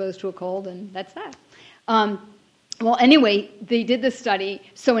get exposed to a cold, and that's that. Well, anyway, they did this study.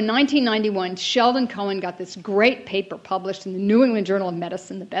 So in 1991, Sheldon Cohen got this great paper published in the New England Journal of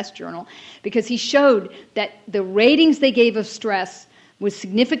Medicine, the best journal, because he showed that the ratings they gave of stress was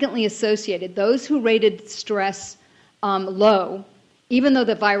significantly associated. Those who rated stress low, even though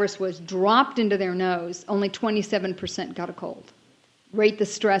the virus was dropped into their nose, only 27% got a cold. Rate the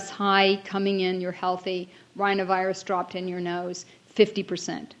stress high, coming in, you're healthy, rhinovirus dropped in your nose,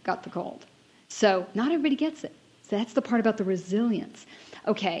 50% got the cold. So not everybody gets it. So that's the part about the resilience.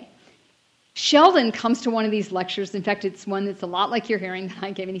 Okay. Sheldon comes to one of these lectures. In fact, it's one that's a lot like you're hearing that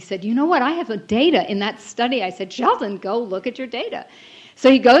I gave. And he said, you know what? I have a data in that study. I said, Sheldon, go look at your data.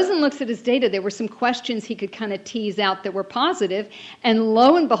 So he goes and looks at his data. There were some questions he could kind of tease out that were positive. And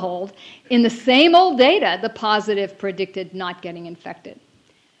lo and behold, in the same old data, the positive predicted not getting infected.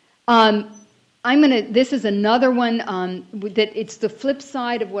 This is another one that it's the flip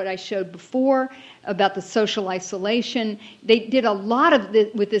side of what I showed before about the social isolation. They did a lot of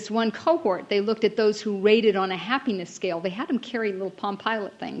this with this one cohort. They looked at those who rated on a happiness scale. They had them carry little Palm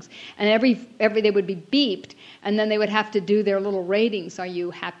Pilot things, and every they would be beeped, and then they would have to do their little ratings. Are you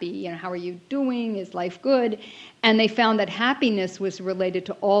happy? How are you doing? Is life good? And they found that happiness was related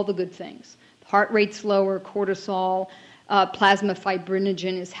to all the good things. Heart rate's lower, cortisol. Plasma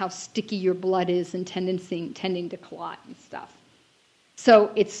fibrinogen is how sticky your blood is and tending to clot and stuff.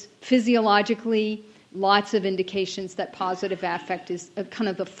 So it's physiologically lots of indications that positive affect is kind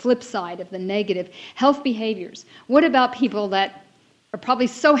of the flip side of the negative. Health behaviors. What about people that are probably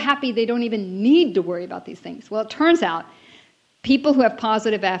so happy they don't even need to worry about these things? Well, it turns out people who have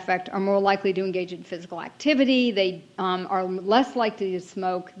positive affect are more likely to engage in physical activity. They are less likely to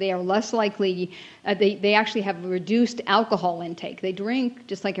smoke. They are less likely, they actually have reduced alcohol intake. They drink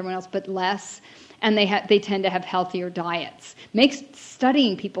just like everyone else, but less. And they tend to have healthier diets. Makes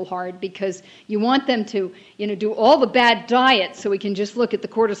studying people hard because you want them to, do all the bad diets so we can just look at the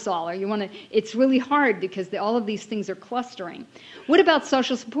cortisol. Or it's really hard because all of these things are clustering. What about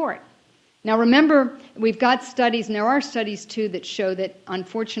social support? Now remember, we've got studies, and there are studies too that show that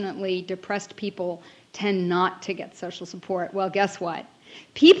unfortunately depressed people tend not to get social support. Well, guess what?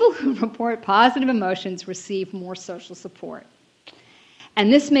 People who report positive emotions receive more social support.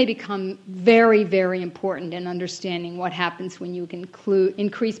 And this may become very, very important in understanding what happens when you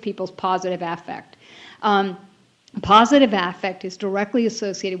increase people's positive affect. Positive affect is directly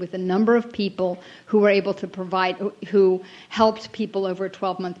associated with the number of people who were able to provide, who helped people over a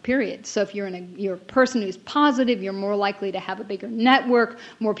 12-month period. So if you're a person who's positive, you're more likely to have a bigger network.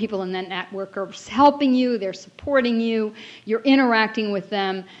 More people in that network are helping you, they're supporting you, you're interacting with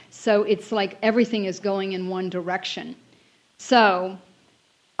them. So it's like everything is going in one direction. So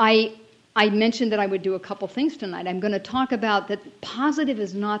I mentioned that I would do a couple things tonight. I'm going to talk about that positive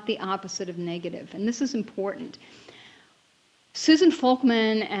is not the opposite of negative, and this is important. Susan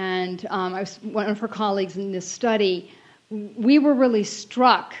Folkman and I was one of her colleagues in this study, we were really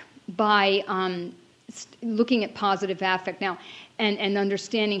struck by looking at positive affect now and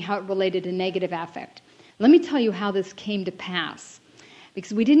understanding how it related to negative affect. Let me tell you how this came to pass,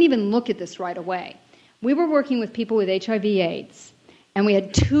 because we didn't even look at this right away. We were working with people with HIV/AIDS, and we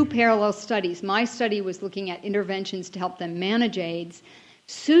had two parallel studies. My study was looking at interventions to help them manage AIDS.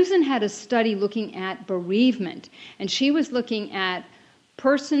 Susan had a study looking at bereavement, and she was looking at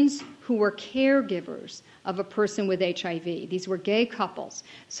persons who were caregivers of a person with HIV. These were gay couples.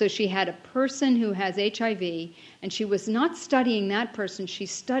 So she had a person who has HIV, and she was not studying that person,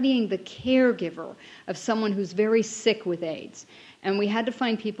 she's studying the caregiver of someone who's very sick with AIDS. And we had to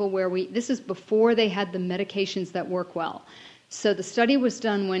find people where this is before they had the medications that work well. So the study was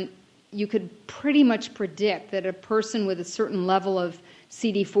done when you could pretty much predict that a person with a certain level of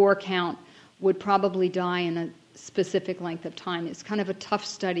CD4 count would probably die in a specific length of time. It's kind of a tough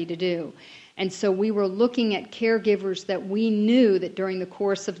study to do. And so we were looking at caregivers that we knew that during the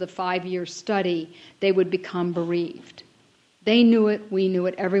course of the 5-year study, they would become bereaved. They knew it, we knew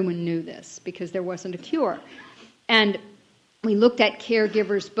it, everyone knew this because there wasn't a cure. And we looked at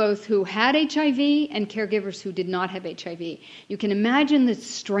caregivers both who had HIV and caregivers who did not have HIV. You can imagine the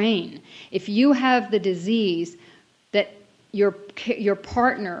strain. If you have the disease that your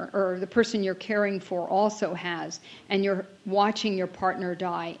partner or the person you're caring for also has, and you're watching your partner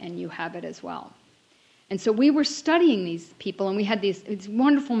die and you have it as well. And so we were studying these people, and we had these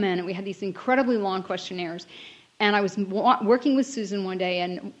wonderful men, and we had these incredibly long questionnaires. And I was working with Susan one day,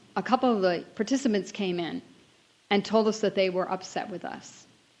 and a couple of the participants came in and told us that they were upset with us.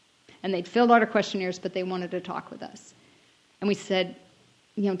 And they'd filled out our questionnaires, but they wanted to talk with us. And we said,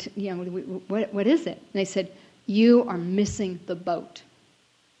 what is it? And they said, "You are missing the boat."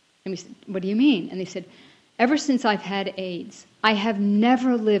 And we said, "What do you mean?" And they said, "Ever since I've had AIDS, I have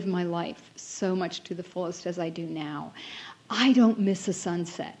never lived my life so much to the fullest as I do now. I don't miss a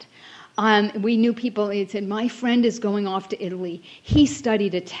sunset." We knew people, they said, "My friend is going off to Italy. He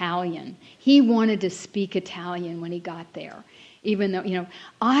studied Italian. He wanted to speak Italian when he got there. Even though,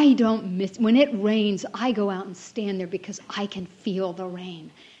 I don't miss, when it rains, I go out and stand there because I can feel the rain.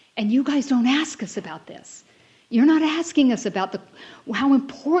 And you guys don't ask us about this. You're not asking us about how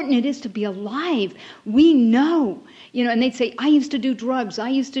important it is to be alive. We know." And they'd say, "I used to do drugs. I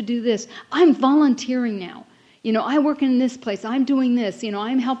used to do this. I'm volunteering now. I work in this place. I'm doing this.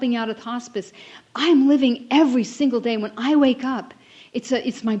 I'm helping out at hospice. I'm living every single day. When I wake up,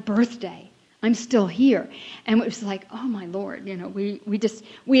 it's my birthday. I'm still here." And it was like, oh my Lord, we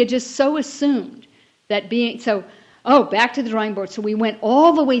had just so assumed that being so. Oh, back to the drawing board. So we went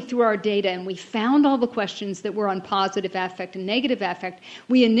all the way through our data, and we found all the questions that were on positive affect and negative affect.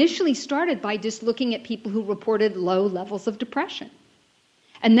 We initially started by just looking at people who reported low levels of depression.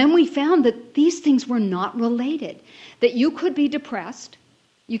 And then we found that these things were not related, that you could be depressed,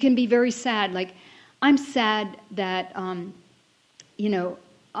 you can be very sad. Like, I'm sad that,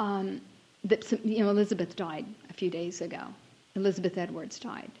 Elizabeth died a few days ago. Elizabeth Edwards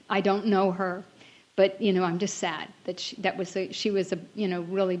died. I don't know her. But, I'm just sad that she was a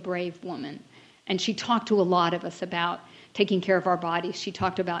really brave woman. And she talked to a lot of us about taking care of our bodies. She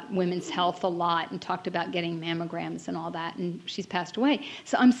talked about women's health a lot and talked about getting mammograms and all that. And she's passed away.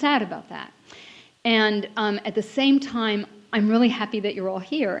 So I'm sad about that. And at the same time, I'm really happy that you're all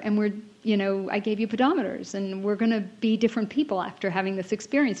here. And I gave you pedometers, and we're going to be different people after having this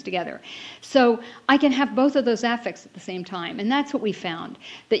experience together. So I can have both of those affects at the same time. And that's what we found,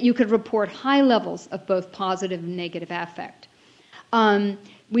 that you could report high levels of both positive and negative affect.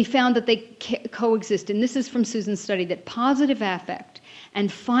 We found that they coexist, and this is from Susan's study, that positive affect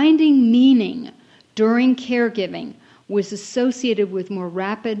and finding meaning during caregiving was associated with more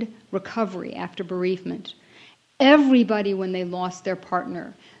rapid recovery after bereavement. Everybody, when they lost their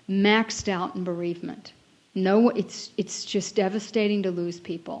partner, maxed out in bereavement. No, it's just devastating to lose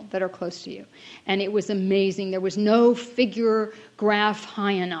people that are close to you. And it was amazing. There was no figure graph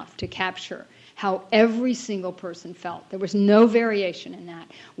high enough to capture how every single person felt. There was no variation in that.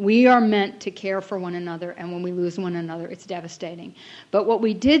 We are meant to care for one another, and when we lose one another, it's devastating. But what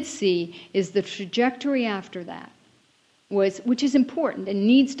we did see is the trajectory after that which is important,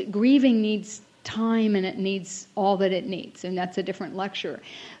 and grieving needs time, and it needs all that it needs, and that's a different lecture.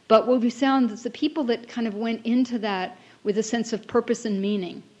 But what we found is the people that kind of went into that with a sense of purpose and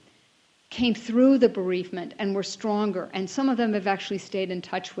meaning came through the bereavement and were stronger, and some of them have actually stayed in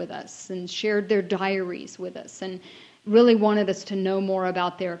touch with us and shared their diaries with us and really wanted us to know more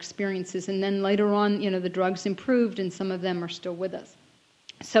about their experiences. And then later on, the drugs improved, and some of them are still with us.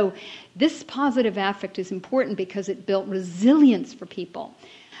 So this positive affect is important because it built resilience for people.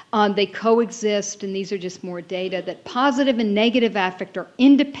 They coexist, and these are just more data, that positive and negative affect are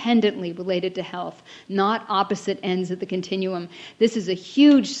independently related to health, not opposite ends of the continuum. This is a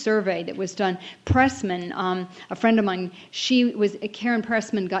huge survey that was done. Pressman, a friend of mine, Karen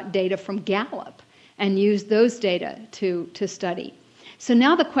Pressman got data from Gallup and used those data to study. So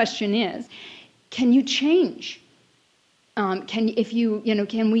now the question is, can you change?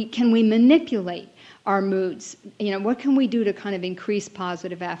 Can we manipulate our moods? What can we do to kind of increase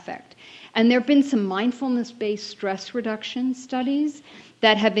positive affect? And there have been some mindfulness-based stress reduction studies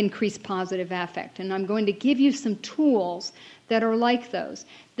that have increased positive affect. And I'm going to give you some tools that are like those.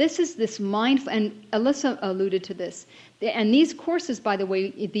 This is this mindful, and Alyssa alluded to this. And these courses, by the way,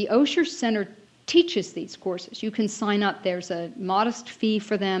 the Osher Center teaches these courses. You can sign up. There's a modest fee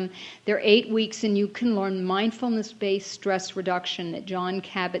for them. They're 8 weeks, and you can learn mindfulness-based stress reduction that Jon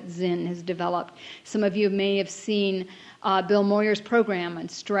Kabat-Zinn has developed. Some of you may have seen Bill Moyer's program on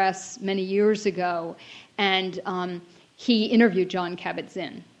stress many years ago, and he interviewed Jon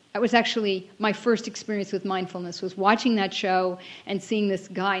Kabat-Zinn. That was actually my first experience with mindfulness, was watching that show and seeing this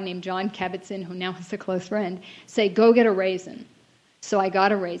guy named Jon Kabat-Zinn, who now is a close friend, say, "Go get a raisin." So I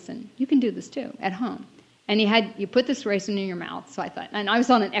got a raisin. You can do this too at home. And you put this raisin in your mouth. So I thought, and I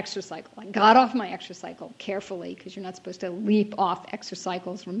was on an exercycle. I got off my exercycle carefully, because you're not supposed to leap off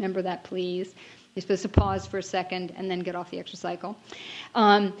exercycles. Remember that, please. You're supposed to pause for a second and then get off the exercycle.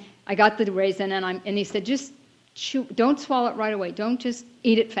 I got the raisin, and he said, just chew. Don't swallow it right away. Don't just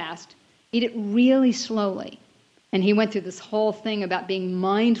eat it fast. Eat it really slowly. And he went through this whole thing about being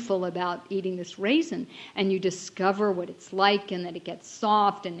mindful about eating this raisin, and you discover what it's like, and that it gets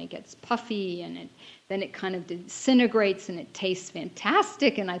soft, and it gets puffy, and then it kind of disintegrates, and it tastes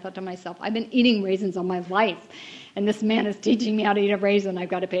fantastic. And I thought to myself, I've been eating raisins all my life, and this man is teaching me how to eat a raisin. I've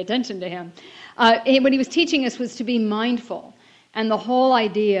got to pay attention to him. What he was teaching us was to be mindful. And the whole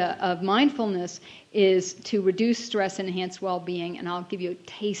idea of mindfulness is to reduce stress and enhance well-being, and I'll give you a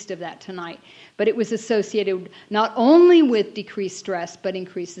taste of that tonight. But it was associated not only with decreased stress, but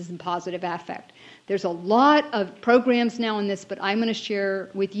increases in positive affect. There's a lot of programs now in this, but I'm going to share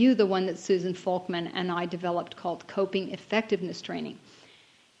with you the one that Susan Folkman and I developed called Coping Effectiveness Training.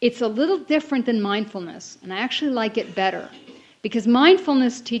 It's a little different than mindfulness, and I actually like it better, because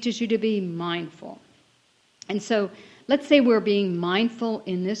mindfulness teaches you to be mindful. And so let's say we're being mindful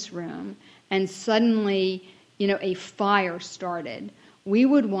in this room, and suddenly, a fire started. We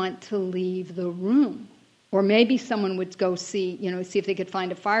would want to leave the room. Or maybe someone would go see if they could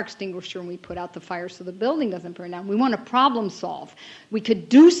find a fire extinguisher, and we put out the fire so the building doesn't burn down. We want to problem solve. We could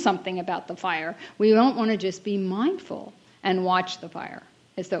do something about the fire. We don't want to just be mindful and watch the fire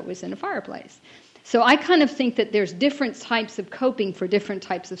as though it was in a fireplace. So I kind of think that there's different types of coping for different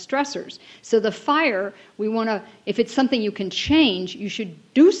types of stressors. So the fire, if it's something you can change, you should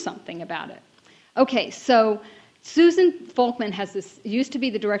do something about it. Okay, so Susan Folkman used to be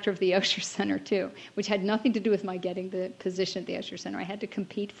the director of the Osher Center too, which had nothing to do with my getting the position at the Osher Center. I had to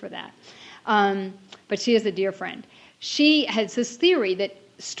compete for that. But she is a dear friend. She has this theory that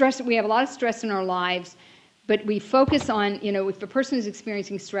we have a lot of stress in our lives, but we focus on, if a person is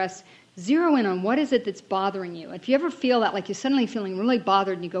experiencing stress, zero in on what is it that's bothering you. If you ever feel that, like you're suddenly feeling really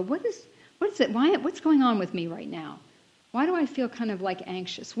bothered, and you go, what is it? What's going on with me right now? Why do I feel kind of like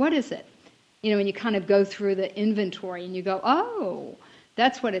anxious? What is it? And you kind of go through the inventory, and you go, oh,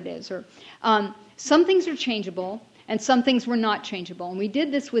 that's what it is. Or some things are changeable, and some things were not changeable. And we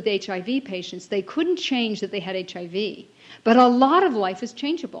did this with HIV patients. They couldn't change that they had HIV, but a lot of life is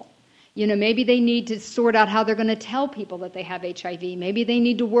changeable. Maybe they need to sort out how they're going to tell people that they have HIV. Maybe they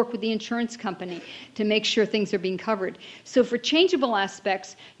need to work with the insurance company to make sure things are being covered. So for changeable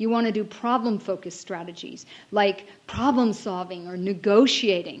aspects, you want to do problem-focused strategies, like problem-solving or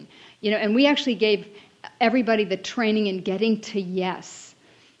negotiating. And we actually gave everybody the training in getting to yes.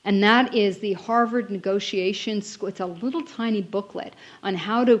 And that is the Harvard Negotiation School. It's a little tiny booklet on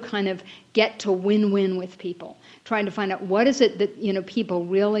how to kind of get to win-win with people, trying to find out what is it that people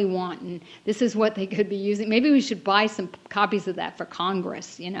really want, and this is what they could be using. Maybe we should buy some copies of that for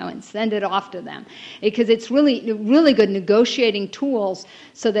Congress, and send it off to them, because it's really, really good negotiating tools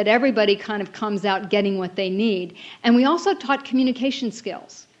so that everybody kind of comes out getting what they need. And we also taught communication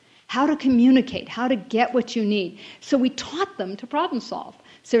skills, how to communicate, how to get what you need. So we taught them to problem solve.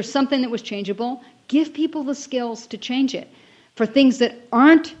 So there's something that was changeable, give people the skills to change it. For things that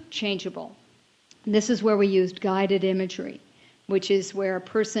aren't changeable, this is where we used guided imagery, which is where a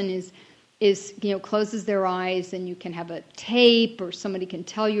person is closes their eyes, and you can have a tape, or somebody can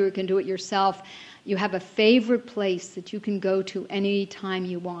tell you, or you can do it yourself. You have a favorite place that you can go to any time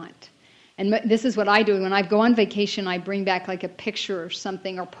you want. And this is what I do. When I go on vacation, I bring back like a picture or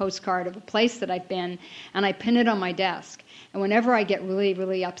something, or postcard of a place that I've been, and I pin it on my desk. And whenever I get really,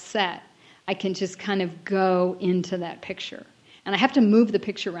 really upset, I can just kind of go into that picture. And I have to move the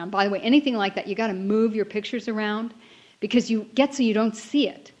picture around. By the way, anything like that, you got to move your pictures around, because you get so you don't see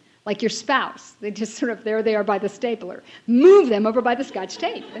it. Like your spouse, they just sort of, there they are by the stapler. Move them over by the Scotch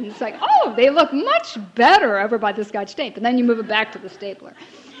tape. And it's like, oh, they look much better over by the Scotch tape. And then you move it back to the stapler.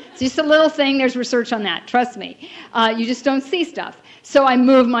 It's just a little thing. There's research on that. Trust me. You just don't see stuff. So I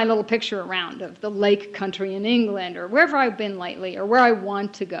move my little picture around of the lake country in England, or wherever I've been lately, or where I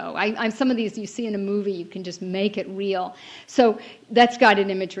want to go. I'm some of these you see in a movie, you can just make it real. So that's guided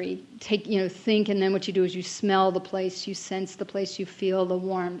imagery. Think, and then what you do is you smell the place, you sense the place, you feel the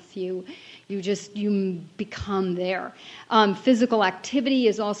warmth, you become there. Physical activity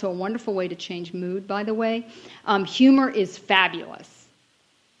is also a wonderful way to change mood, by the way. Humor is fabulous.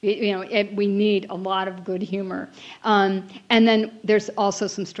 We need a lot of good humor. And then there's also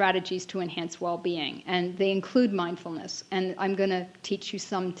some strategies to enhance well-being, and they include mindfulness. And I'm going to teach you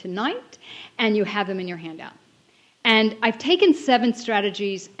some tonight, and you have them in your handout. And I've taken 7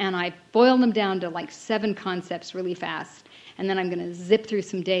 strategies, and I boiled them down to like 7 concepts really fast. And then I'm going to zip through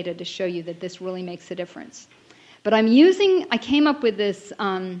some data to show you that this really makes a difference. But I came up with this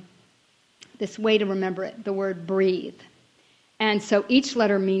way to remember it, the word breathe. And so each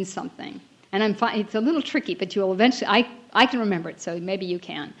letter means something. And it's a little tricky, but you'll eventually, I can remember it, so maybe you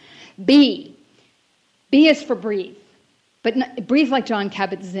can. B. B is for breathe. But breathe like Jon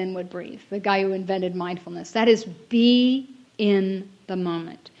Kabat-Zinn would breathe, the guy who invented mindfulness. That is, be in the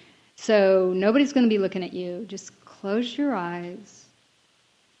moment. So nobody's going to be looking at you. Just close your eyes.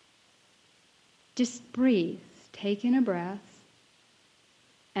 Just breathe. Take in a breath.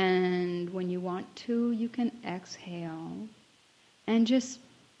 And when you want to, you can exhale. And just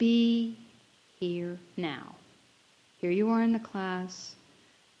be here now. Here you are in the class.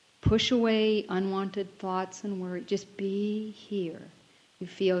 Push away unwanted thoughts and worry. Just be here. You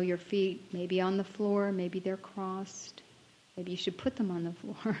feel your feet maybe on the floor, maybe they're crossed. Maybe you should put them on the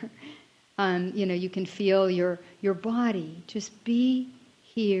floor. You can feel your body. Just be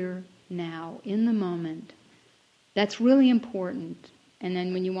here now, in the moment. That's really important. And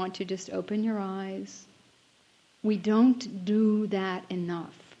then when you want to, just open your eyes. We don't do that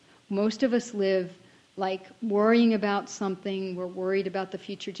enough. Most of us live like worrying about something. We're worried about the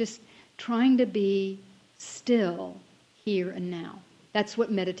future. Just trying to be still here and now. That's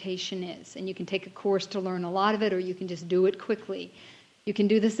what meditation is. And you can take a course to learn a lot of it, or you can just do it quickly. You can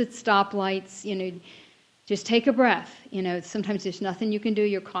do this at stoplights. Just take a breath. Sometimes there's nothing you can do.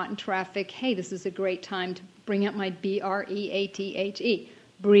 You're caught in traffic. Hey, this is a great time to bring up my BREATHE.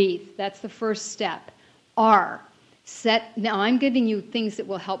 Breathe. That's the first step. R. Now I'm giving you things that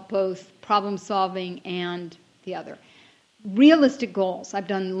will help both problem solving and the other. Realistic goals. I've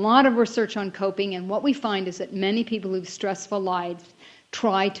done a lot of research on coping, and what we find is that many people who have stressful lives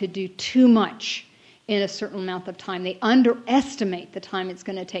try to do too much in a certain amount of time. They underestimate the time it's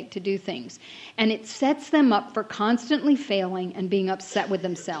going to take to do things. And it sets them up for constantly failing and being upset with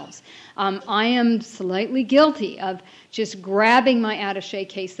themselves. I am slightly guilty of just grabbing my attaché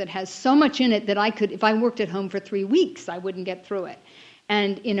case that has so much in it that I could, if I worked at home for 3 weeks, I wouldn't get through it.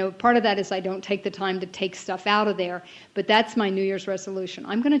 And, part of that is I don't take the time to take stuff out of there, but that's my New Year's resolution.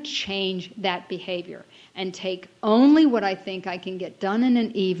 I'm going to change that behavior and take only what I think I can get done in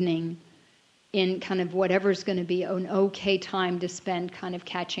an evening, in kind of whatever's going to be an okay time to spend kind of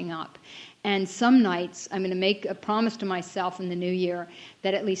catching up. And some nights, I'm going to make a promise to myself in the new year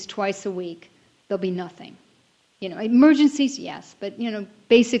that at least twice a week, there'll be nothing. Emergencies, yes, but,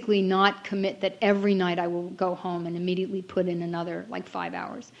 basically not commit that every night I will go home and immediately put in another, 5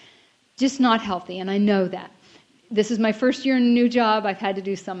 hours. Just not healthy, and I know that. This is my first year in a new job. I've had to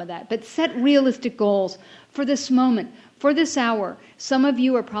do some of that. But set realistic goals for this moment, for this hour. Some of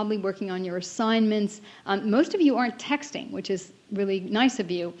you are probably working on your assignments. Most of you aren't texting, which is really nice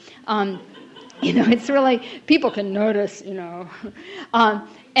of you. It's really, people can notice, and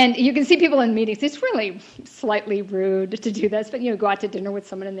you can see people in meetings. It's really slightly rude to do this, but, go out to dinner with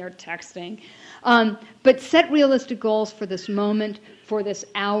someone and they're texting. But set realistic goals for this moment, for this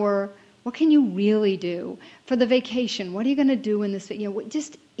hour. What can you really do? For the vacation, what are you going to do in this,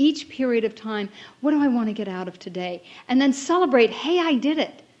 just each period of time, what do I want to get out of today? And then celebrate, hey, I did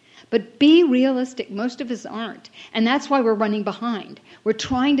it. But be realistic. Most of us aren't. And that's why we're running behind. We're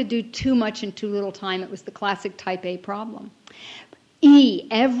trying to do too much in too little time. It was the classic type A problem. E,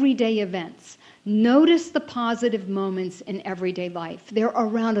 everyday events. Notice the positive moments in everyday life. They're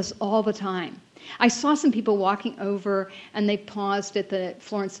around us all the time. I saw some people walking over and they paused at the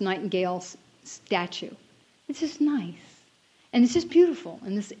Florence Nightingale statue. It's just nice. And it's just beautiful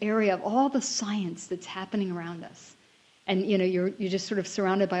in this area of all the science that's happening around us. And, you're just sort of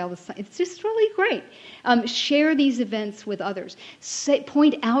surrounded by all the science. It's just really great. Share these events with others.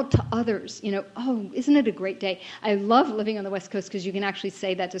 Point out to others, oh, isn't it a great day? I love living on the West Coast because you can actually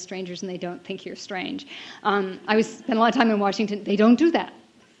say that to strangers and they don't think you're strange. I spent a lot of time in Washington. They don't do that.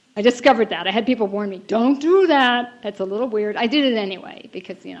 I discovered that. I had people warn me, don't do that. That's a little weird. I did it anyway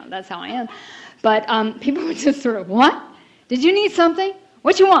because, that's how I am. But people were just sort of, what? Did you need something?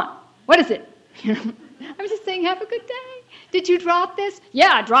 What you want? What is it? I was just saying, have a good day. Did you drop this?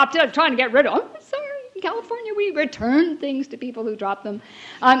 Yeah, I dropped it. I'm trying to get rid of it. Oh, sorry. In California, we return things to people who drop them.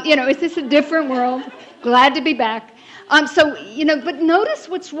 It's just a different world. Glad to be back. But notice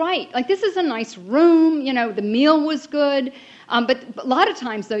what's right. Like, this is a nice room. The meal was good. But a lot of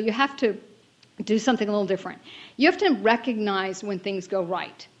times, though, you have to do something a little different. You have to recognize when things go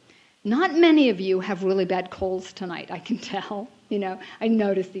right. Not many of you have really bad colds tonight, I can tell. I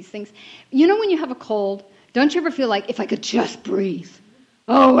notice these things. When you have a cold, don't you ever feel like, if I could just breathe?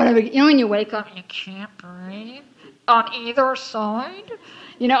 Oh, whatever. When you wake up and you can't breathe on either side?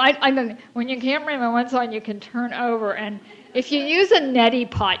 When you can't breathe on one side, you can turn over. And if you use a neti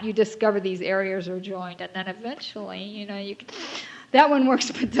pot, you discover these areas are joined. And then eventually, you can... That one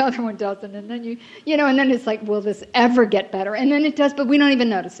works, but the other one doesn't. And then and then it's like, will this ever get better? And then it does, but we don't even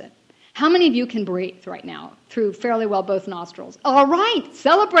notice it. How many of you can breathe right now through fairly well both nostrils? All right,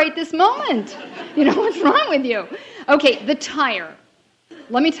 celebrate this moment. What's wrong with you? Okay, the tire.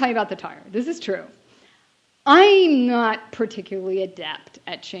 Let me tell you about the tire. This is true. I'm not particularly adept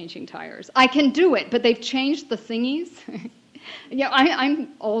at changing tires. I can do it, but they've changed the thingies. I'm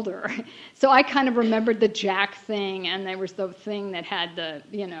older, so I kind of remembered the jack thing, and there was the thing that had the,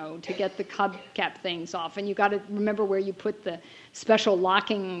 to get the hubcap things off, and you got to remember where you put the special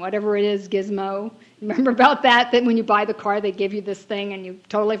locking, whatever it is, gizmo. Remember about that? That when you buy the car, they give you this thing, and you've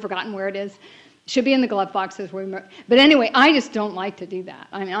totally forgotten where it is. Should be in the glove boxes. But anyway, I just don't like to do that.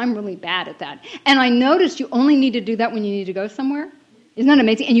 I'm really bad at that. And I noticed you only need to do that when you need to go somewhere. Isn't that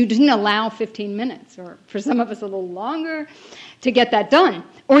amazing? And you didn't allow 15 minutes, or for some of us a little longer, to get that done.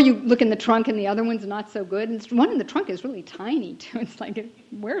 Or you look in the trunk and the other one's not so good. And one in the trunk is really tiny, too. It's like,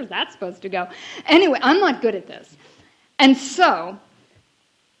 where is that supposed to go? Anyway, I'm not good at this. And so,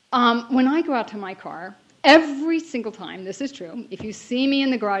 when I go out to my car, every single time, this is true, if you see me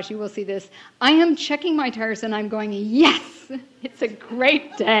in the garage, you will see this, I am checking my tires and I'm going, yes, it's a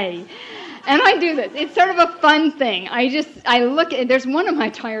great day. And I do this. It's sort of a fun thing. I look at, there's one of my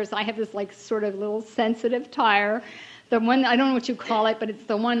tires, I have this like sort of little sensitive tire. The one, I don't know what you call it, but it's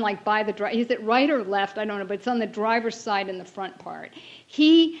the one like by the driver. Is it right or left? I don't know, but it's on the driver's side in the front part.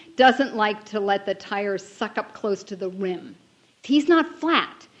 He doesn't like to let the tires suck up close to the rim. He's not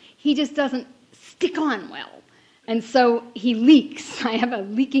flat. He just doesn't stick on well. And so he leaks. I have a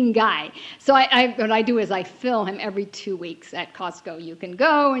leaking guy. So what I do is I fill him every 2 weeks at Costco. You can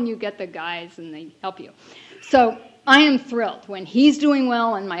go and you get the guys and they help you. So I am thrilled when he's doing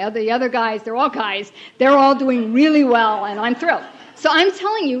well and the other guys, they're all guys, they're all doing really well and I'm thrilled. So I'm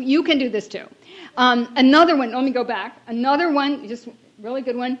telling you, you can do this too. Another one, let me go back. Another one, just really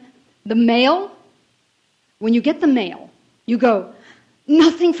good one, the mail. When you get the mail, you go,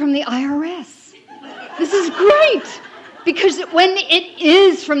 nothing from the IRS. This is great, because when it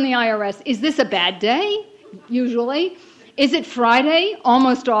is from the IRS, is this a bad day? Usually. Is it Friday?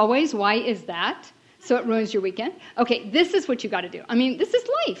 Almost always. Why is that? So it ruins your weekend. Okay, this is what you got to do. This is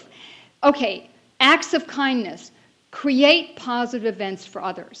life. Okay, acts of kindness. Create positive events for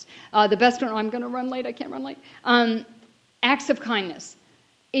others. The best one, I'm going to run late. I can't run late. Acts of kindness.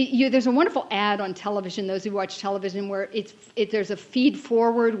 There's a wonderful ad on television, those who watch television, where there's a feed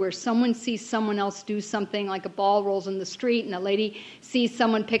forward where someone sees someone else do something, like a ball rolls in the street and a lady sees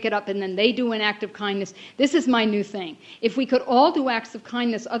someone pick it up and then they do an act of kindness. This is my new thing. If we could all do acts of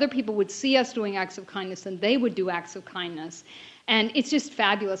kindness, other people would see us doing acts of kindness and they would do acts of kindness. And it's just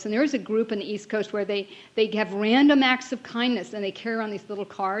fabulous. And there is a group in the East Coast where they have random acts of kindness, and they carry around these little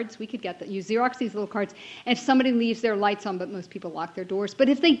cards. We could get that. You Xerox these little cards. And if somebody leaves their lights on, but most people lock their doors. But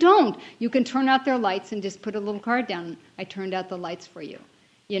if they don't, you can turn out their lights and just put a little card down. I turned out the lights for you.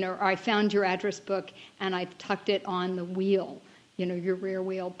 Or I found your address book, and I tucked it on the wheel. Your rear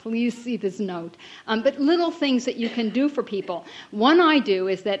wheel. Please see this note. But little things that you can do for people. One I do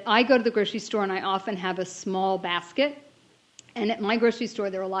is that I go to the grocery store, and I often have a small basket. And at my grocery store,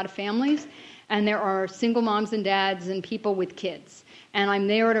 there are a lot of families, and there are single moms and dads and people with kids. And I'm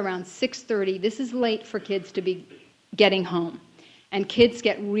there at around 6:30. This is late for kids to be getting home. And kids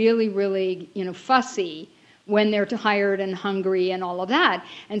get really, really, fussy when they're tired and hungry and all of that.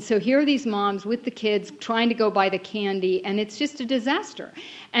 And so here are these moms with the kids trying to go buy the candy, and it's just a disaster.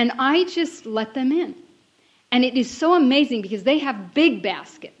 And I just let them in. And it is so amazing because they have big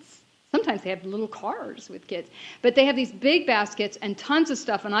baskets. Sometimes they have little cars with kids. But they have these big baskets and tons of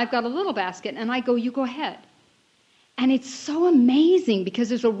stuff, and I've got a little basket, and I go, you go ahead. And it's so amazing because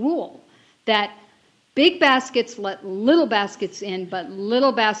there's a rule that big baskets let little baskets in, but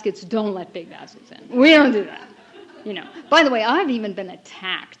little baskets don't let big baskets in. We don't do that. By the way, I've even been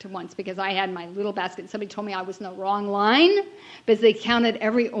attacked once because I had my little basket. Somebody told me I was in the wrong line because they counted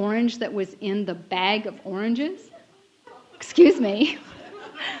every orange that was in the bag of oranges. Excuse me.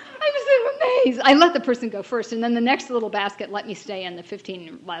 I was so amazed. I let the person go first, and then the next little basket let me stay in the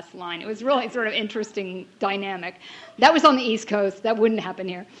 15 last line. It was really sort of interesting dynamic. That was on the East Coast. That wouldn't happen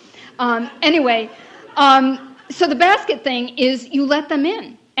here. Anyway, so the basket thing is you let them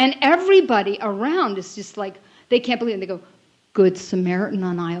in, and everybody around is just like, they can't believe it. They go, Good Samaritan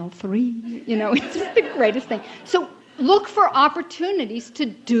on aisle 3. It's just the greatest thing. So look for opportunities to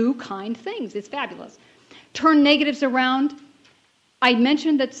do kind things. It's fabulous. Turn negatives around. I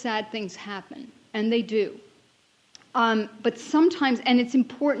mentioned that sad things happen, and they do. But sometimes, and it's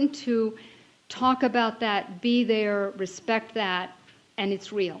important to talk about that, be there, respect that, and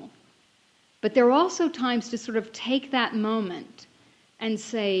it's real. But there are also times to sort of take that moment and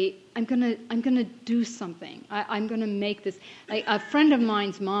say, I'm gonna do something. I'm gonna make this. A friend of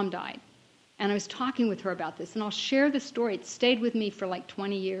mine's mom died, and I was talking with her about this, and I'll share the story. It stayed with me for like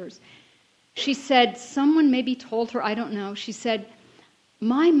 20 years. She said, someone maybe told her, I don't know, she said,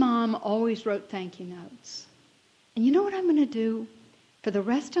 my mom always wrote thank you notes. And you know what I'm going to do? For the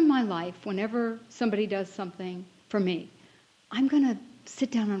rest of my life, whenever somebody does something for me, I'm going to sit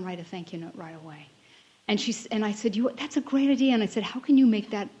down and write a thank you note right away. And I said, that's a great idea. And I said, how can you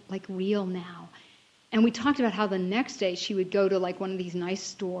make that like real now? And we talked about how the next day she would go to like one of these nice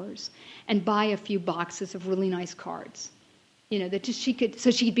stores and buy a few boxes of really nice cards, that just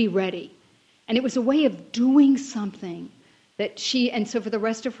so she'd be ready. And it was a way of doing something and so for the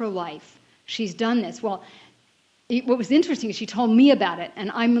rest of her life, she's done this. Well, what was interesting is she told me about it, and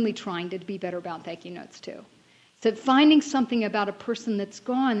I'm really trying to be better about thank you notes too. So finding something about a person that's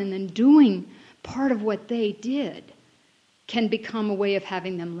gone and then doing part of what they did can become a way of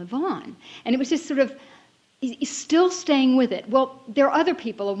having them live on. And it was just sort of still staying with it. Well, there are other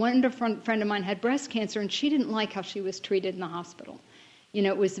people. A wonderful friend of mine had breast cancer, and she didn't like how she was treated in the hospital.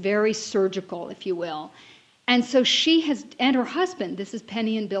 It was very surgical, if you will. And so and her husband, this is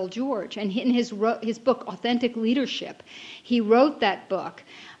Penny and Bill George, and in his book, Authentic Leadership, he wrote that book.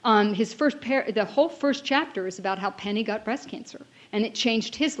 The whole first chapter is about how Penny got breast cancer, and it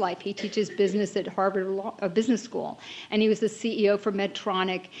changed his life. He teaches business at Harvard Business School, and he was the CEO for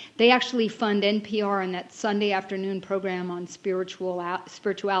Medtronic. They actually fund NPR in that Sunday afternoon program on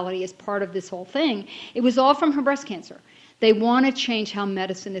spirituality as part of this whole thing. It was all from her breast cancer. They want to change how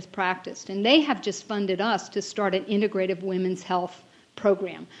medicine is practiced, and they have just funded us to start an integrative women's health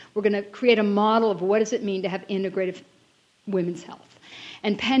program. We're going to create a model of what does it mean to have integrative women's health.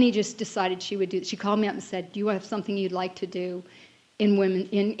 And Penny just decided she would do it. She called me up and said, do you have something you'd like to do in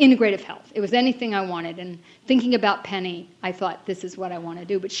integrative health? It was anything I wanted, and thinking about Penny, I thought, this is what I want to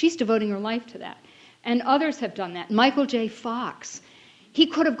do. But she's devoting her life to that. And others have done that. Michael J. Fox, he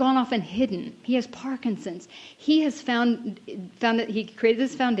could have gone off and hidden. He has Parkinson's. He has found that he created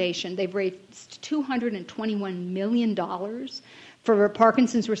this foundation. They've raised $221 million for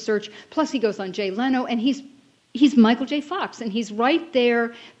Parkinson's research. Plus, he goes on Jay Leno, and he's Michael J. Fox, and he's right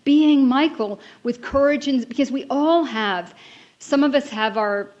there being Michael with courage, and because we all have. Some of us have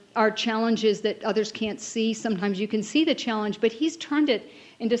our our challenges that others can't see. Sometimes you can see the challenge, but he's turned it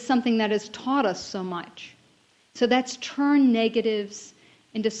into something that has taught us so much. So that's turn negatives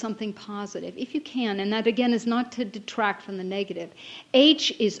into something positive, if you can. And that, again, is not to detract from the negative.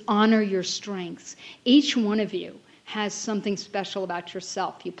 H is honor your strengths. Each one of you has something special about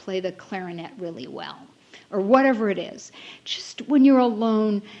yourself. You play the clarinet really well, or whatever it is. Just when you're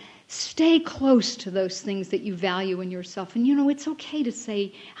alone, stay close to those things that you value in yourself. And, it's okay to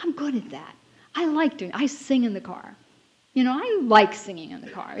say, I'm good at that. I sing in the car. I like singing in the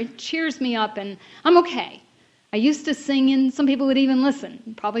car. It cheers me up, and I'm okay. I used to sing, and some people would even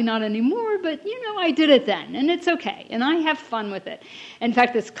listen. Probably not anymore, but, I did it then, and it's okay, and I have fun with it. In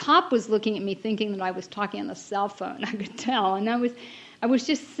fact, this cop was looking at me thinking that I was talking on the cell phone. I could tell, and I was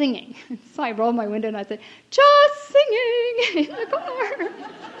just singing. So I rolled my window, and I said, just singing in the car.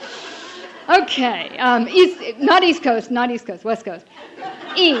 Okay, not East Coast, West Coast.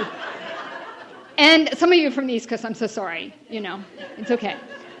 E. And some of you from the East Coast, I'm so sorry, it's okay.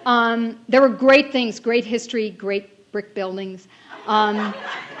 There were great things, great history, great brick buildings.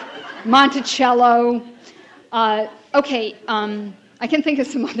 Monticello. I can think of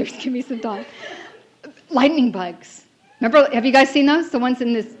some others. Give me some time. Lightning bugs. Remember, have you guys seen those? The ones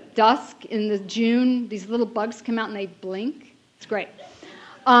in this dusk, in the June, these little bugs come out and they blink. It's great.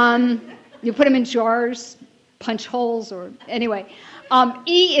 You put them in jars, punch holes, or anyway.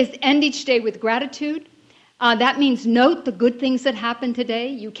 E is end each day with gratitude. That means note the good things that happened today.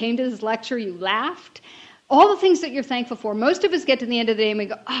 You came to this lecture, you laughed. All the things that you're thankful for. Most of us get to the end of the day and we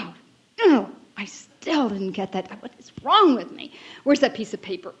go, I still didn't get that. What is wrong with me? Where's that piece of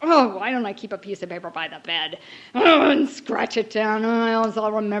paper? Why don't I keep a piece of paper by the bed? And scratch it down.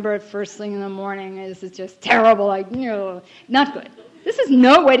 I'll remember it first thing in the morning. This is just terrible. Not good. This is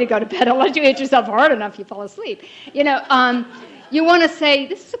no way to go to bed unless you hit yourself hard enough you fall asleep. You want to say,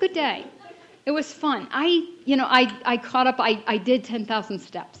 this is a good day. It was fun. I caught up. I did 10,000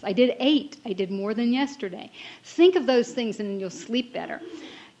 steps. I did 8. I did more than yesterday. Think of those things and you'll sleep better.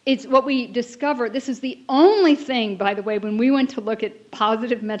 It's what we discovered. This is the only thing, by the way, when we went to look at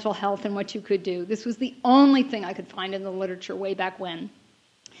positive mental health and what you could do, this was the only thing I could find in the literature way back when,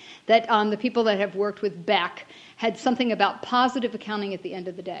 that the people that have worked with Beck had something about positive accounting at the end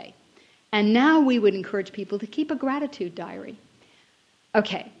of the day. And now we would encourage people to keep a gratitude diary.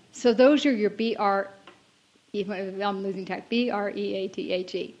 Okay. So those are your I'm losing track,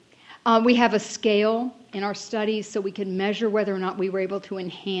 B-R-E-A-T-H-E. We have a scale in our studies so we can measure whether or not we were able to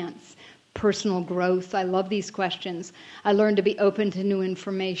enhance personal growth. I love these questions. I learned to be open to new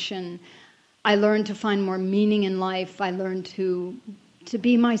information. I learned to find more meaning in life. I learned to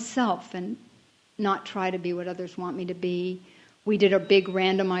be myself and not try to be what others want me to be. We did a big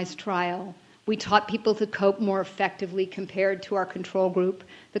randomized trial. We taught people to cope more effectively compared to our control group.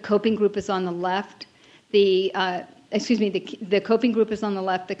 The coping group is on the left. The coping group is on the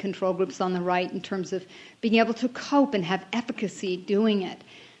left. The control group is on the right in terms of being able to cope and have efficacy doing it.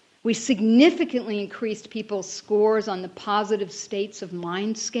 We significantly increased people's scores on the positive states of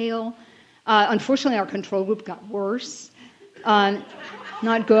mind scale. Unfortunately, our control group got worse.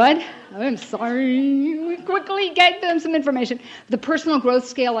 Not good. I'm sorry. We quickly get them some information. The personal growth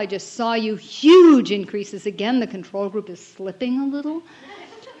scale, I just saw you. Huge increases. Again, the control group is slipping a little.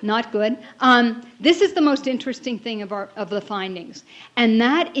 Not good. This is the most interesting thing of the findings. And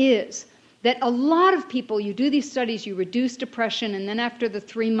that is that a lot of people, you do these studies, you reduce depression, and then after the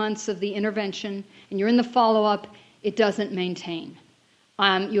 3 months of the intervention, and you're in the follow-up, it doesn't maintain.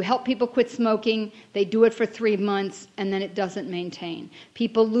 You help people quit smoking, they do it for 3 months, and then it doesn't maintain.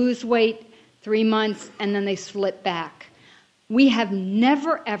 People lose weight 3 months, and then they slip back. We have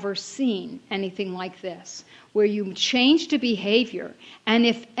never, ever seen anything like this, where you change to behavior, and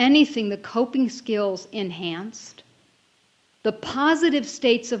if anything, the coping skills enhanced. The positive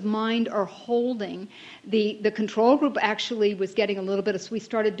states of mind are holding. The control group actually was getting a little bit of, so we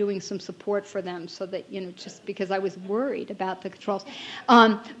started doing some support for them so that, just because I was worried about the controls.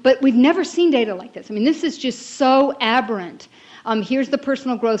 But we've never seen data like this. I mean, this is just so aberrant. Here's the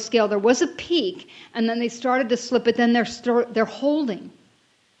personal growth scale. There was a peak, and then they started to slip, but then they're holding.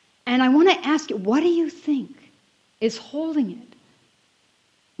 And I want to ask you, what do you think is holding it?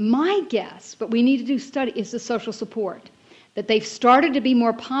 My guess, but we need to do study, is the social support. That they've started to be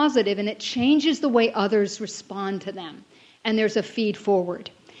more positive, and it changes the way others respond to them. And there's a feed forward.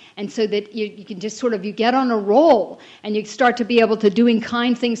 And so that you can just you get on a roll, and you start to be able to doing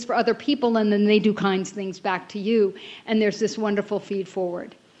kind things for other people, and then they do kind things back to you. And there's this wonderful feed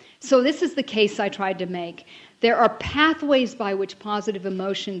forward. So this is the case I tried to make. There are pathways by which positive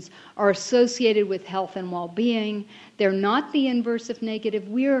emotions are associated with health and well-being. They're not the inverse of negative.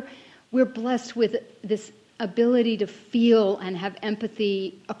 We're blessed with this ability to feel and have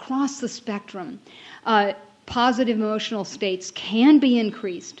empathy across the spectrum. Positive emotional states can be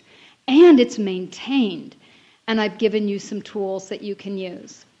increased, and it's maintained. And I've given you some tools that you can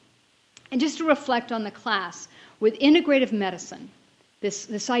use. And just to reflect on the class, with integrative medicine,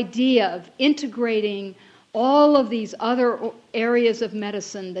 this idea of integrating all of these other areas of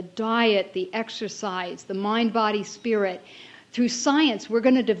medicine, the diet, the exercise, the mind, body, spirit, through science, we're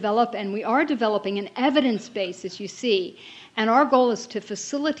going to develop, and we are developing, an evidence base, as you see. And our goal is to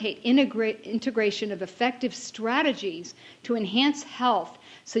facilitate integration of effective strategies to enhance health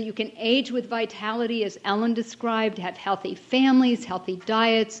so you can age with vitality, as Ellen described, have healthy families, healthy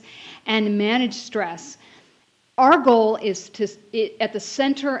diets, and manage stress. Our goal is at the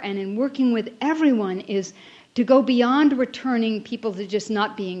center and in working with everyone is to go beyond returning people to just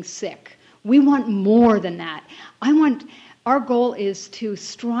not being sick. We want more than that. Our goal is to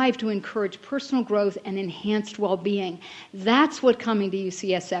strive to encourage personal growth and enhanced well-being. That's what coming to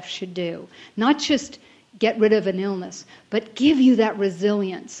UCSF should do. Not just get rid of an illness, but give you that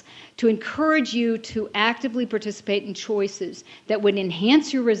resilience, to encourage you to actively participate in choices that would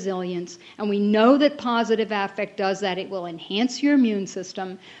enhance your resilience. And we know that positive affect does that. It will enhance your immune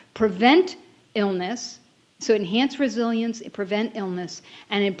system, prevent illness, so enhance resilience, prevent illness,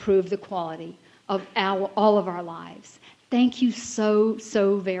 and improve the quality of all of our lives. Thank you so,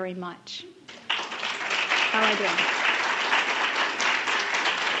 so very much. How are I doing?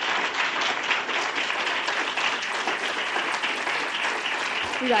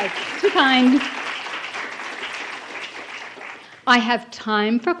 You guys, too kind. I have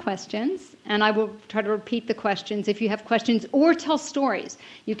time for questions, and I will try to repeat the questions if you have questions, or tell stories.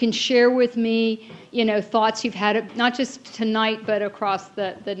 You can share with me, thoughts you've had, not just tonight, but across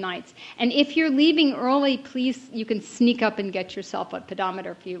the nights. And if you're leaving early, please, you can sneak up and get yourself a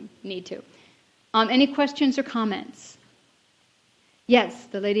pedometer if you need to. Any questions or comments? Yes,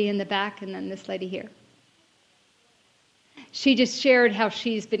 the lady in the back, and then this lady here. She just shared how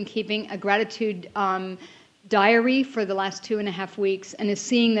she's been keeping a gratitude diary for the last 2.5 weeks and is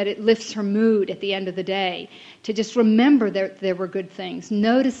seeing that it lifts her mood at the end of the day to just remember there were good things,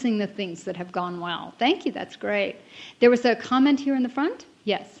 noticing the things that have gone well. Thank you, that's great. There was a comment here in the front?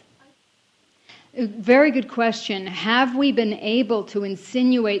 Yes. Very good question. Have we been able to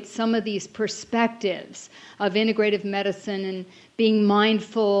insinuate some of these perspectives of integrative medicine and being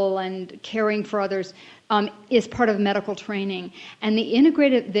mindful and caring for others is part of medical training? And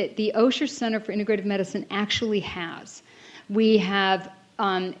the Osher Center for Integrative Medicine actually has. We have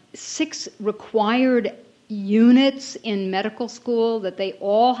 6 required units in medical school that they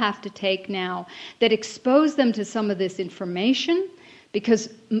all have to take now that expose them to some of this information, because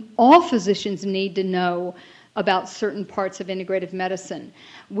all physicians need to know about certain parts of integrative medicine.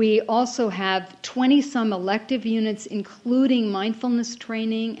 We also have 20-some elective units, including mindfulness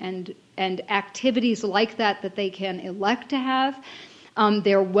training and activities like that they can elect to have.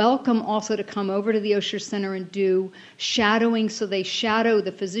 They're welcome also to come over to the Osher Center and do shadowing, so they shadow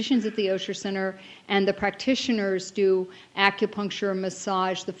the physicians at the Osher Center, and the practitioners do acupuncture,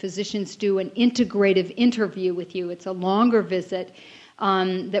 massage. The physicians do an integrative interview with you. It's a longer visit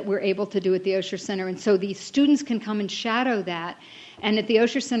that we're able to do at the Osher Center. And so these students can come and shadow that. And at the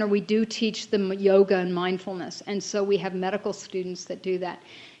Osher Center, we do teach them yoga and mindfulness. And so we have medical students that do that.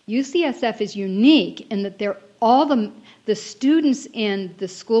 UCSF is unique in that they're all the students in the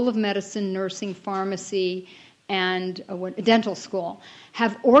School of Medicine, Nursing, Pharmacy, and dental school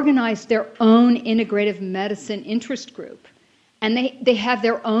have organized their own integrative medicine interest group. And they have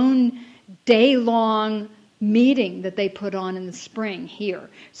their own day-long meeting that they put on in the spring here.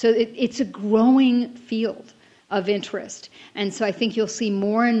 So it's a growing field of interest. And so I think you'll see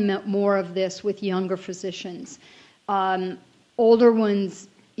more and more of this with younger physicians. Older ones,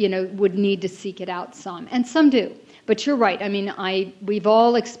 would need to seek it out some. And some do. But you're right. I mean, we've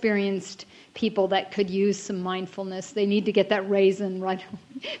all experienced people that could use some mindfulness. They need to get that raisin, right?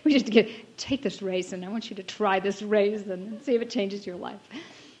 We just take this raisin. I want you to try this raisin and see if it changes your life.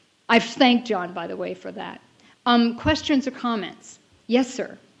 I've thanked John, by the way, for that. Questions or comments? Yes,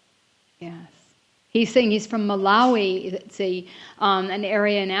 sir. Yes. He's saying he's from Malawi. It's an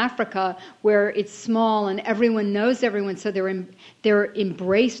area in Africa where it's small and everyone knows everyone, so they're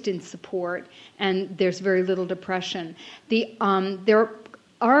embraced in support, and there's very little depression. There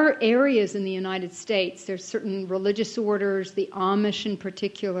are areas in the United States, there's certain religious orders, the Amish in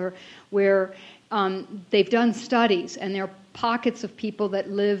particular, where they've done studies, and there are pockets of people that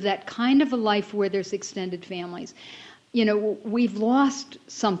live that kind of a life where there's extended families. We've lost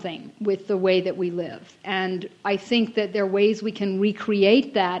something with the way that we live. And I think that there are ways we can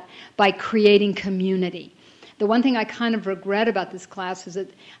recreate that by creating community. The one thing I kind of regret about this class is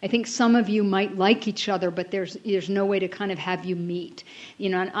that I think some of you might like each other, but there's no way to kind of have you meet.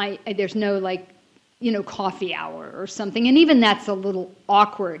 And there's no coffee hour or something. And even that's a little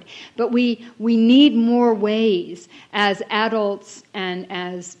awkward. But we need more ways as adults and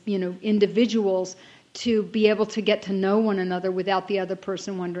as, individuals to be able to get to know one another without the other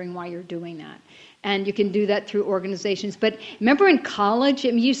person wondering why you're doing that. And you can do that through organizations. But remember in college,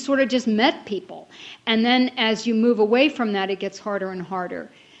 you sort of just met people. And then as you move away from that, it gets harder and harder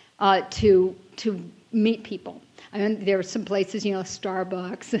to meet people. There are some places,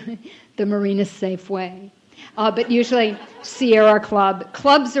 Starbucks, the Marina Safeway. But usually Sierra Club.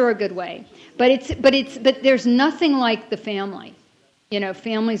 Clubs are a good way. But there's nothing like the family.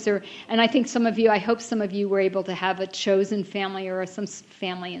 Families are, and I think I hope some of you were able to have a chosen family or some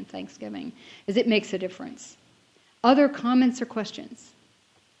family in Thanksgiving, as it makes a difference. Other comments or questions?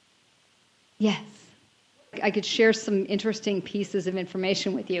 Yes. I could share some interesting pieces of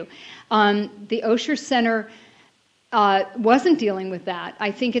information with you. The Osher Center wasn't dealing with that.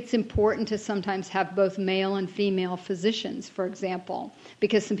 I think it's important to sometimes have both male and female physicians, for example,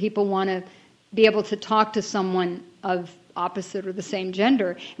 because some people want to be able to talk to someone of opposite or the same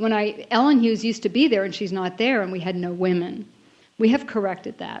gender. Ellen Hughes used to be there, and she's not there, and we had no women. We have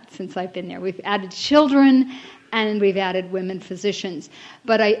corrected that since I've been there. We've added children, and we've added women physicians.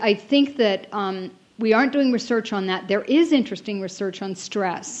 But I think that we aren't doing research on that. There is interesting research on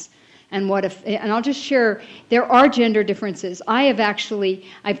stress. And I'll just share, there are gender differences.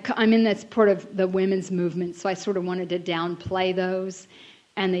 I'm in this part of the women's movement, so I sort of wanted to downplay those.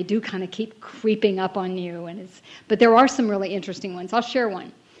 And they do kind of keep creeping up on you. But there are some really interesting ones. I'll share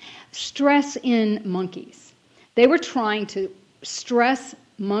one. Stress in monkeys. They were trying to stress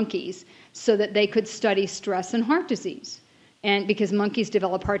monkeys so that they could study stress and heart disease. And because monkeys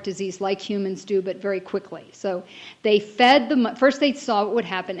develop heart disease like humans do, but very quickly. So they fed first they saw what would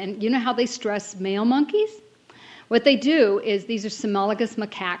happen. And you know how they stress male monkeys? What they do is, these are Simologous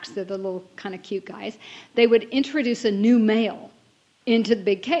macaques. They're the little kind of cute guys. They would introduce a new male into the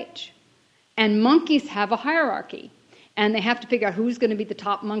big cage. And monkeys have a hierarchy. And they have to figure out who's going to be the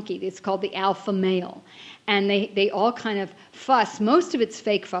top monkey. It's called the alpha male. And they all kind of fuss. Most of it's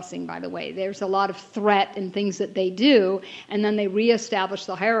fake fussing, by the way. There's a lot of threat and things that they do, and then they reestablish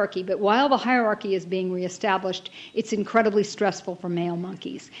the hierarchy. But while the hierarchy is being reestablished, it's incredibly stressful for male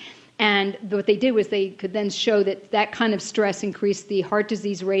monkeys. And what they did was they could then show that kind of stress increased the heart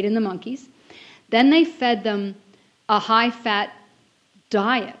disease rate in the monkeys. Then they fed them a high-fat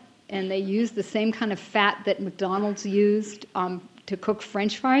diet, and they used the same kind of fat that McDonald's used to cook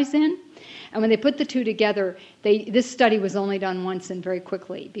French fries in. And when they put the two together, this study was only done once and very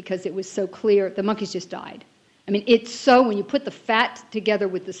quickly because it was so clear. The monkeys just died. When you put the fat together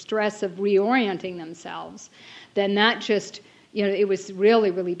with the stress of reorienting themselves, then that just, it was really,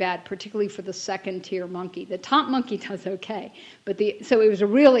 really bad, particularly for the second-tier monkey. The top monkey does okay, so it was a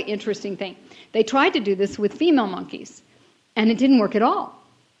really interesting thing. They tried to do this with female monkeys, and it didn't work at all.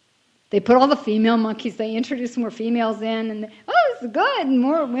 They put all the female monkeys, they introduced more females in, and this is good, and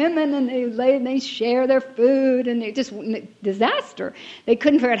more women, and they share their food, and it just disaster. They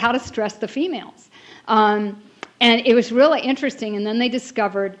couldn't figure out how to stress the females. And it was really interesting, and then they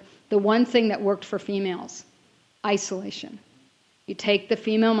discovered the one thing that worked for females: isolation. You take the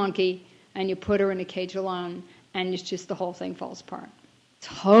female monkey, and you put her in a cage alone, and it's just the whole thing falls apart.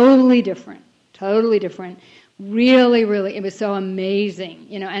 Totally different. Really, really, it was so amazing,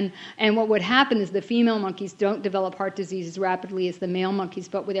 and what would happen is the female monkeys don't develop heart disease as rapidly as the male monkeys,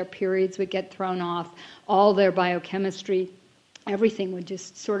 but with their periods would get thrown off, all their biochemistry, everything would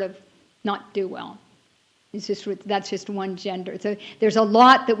just sort of not do well. That's just one gender. So there's a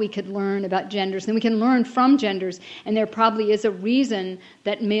lot that we could learn about genders, and we can learn from genders, and there probably is a reason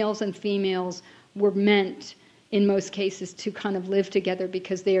that males and females were meant in most cases to kind of live together,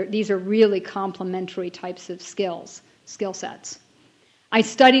 because these are really complementary types of skill sets. I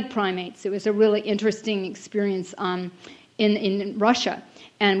studied primates. It was a really interesting experience in Russia,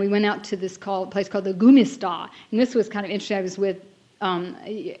 and we went out to this place called the Gumista, and this was kind of interesting. I was with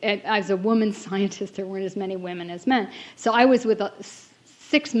as a woman scientist, there weren't as many women as men, so I was with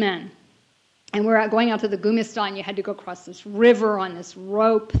 6 men. And we're going out to the Gumista, and you had to go across this river on this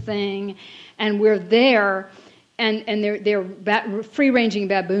rope thing, and we're there. And they're free-ranging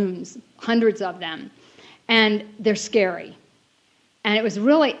baboons, hundreds of them, and they're scary. And it was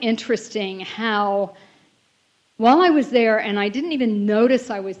really interesting how, while I was there, and I didn't even notice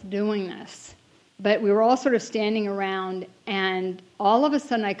I was doing this, but we were all sort of standing around, and all of a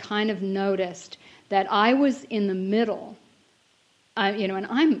sudden I kind of noticed that I was in the middle, and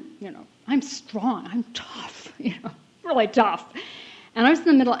I'm strong, I'm tough, really tough. And I was in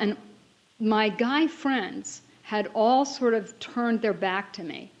the middle, and my guy friends had all sort of turned their back to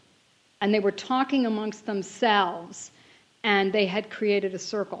me, and they were talking amongst themselves, and they had created a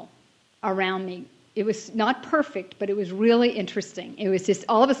circle around me. It was not perfect, but it was really interesting. It was just,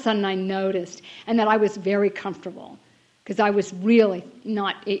 all of a sudden I noticed, and that I was very comfortable, because I was really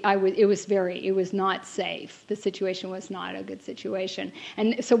not, it was not safe. The situation was not a good situation.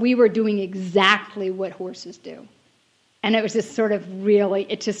 And so we were doing exactly what horses do. And it was just sort of really,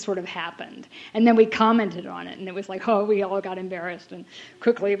 it just sort of happened. And then we commented on it, and it was like, oh, we all got embarrassed and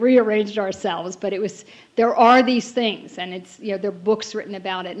quickly rearranged ourselves. But there are these things, and there are books written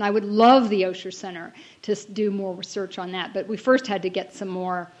about it. And I would love the Osher Center to do more research on that. But we first had to get some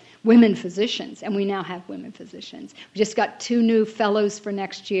more women physicians, and we now have women physicians. We just got 2 new fellows for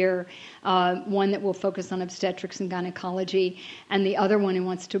next year, one that will focus on obstetrics and gynecology, and the other one who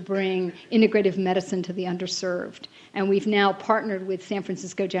wants to bring integrative medicine to the underserved. And we've now partnered with San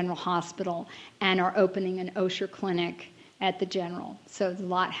Francisco General Hospital and are opening an Osher clinic at the General. So there's a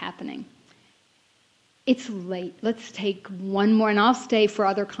lot happening. It's late. Let's take one more, and I'll stay for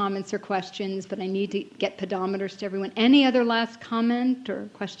other comments or questions, but I need to get pedometers to everyone. Any other last comment or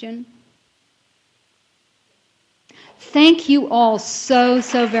question? Thank you all so,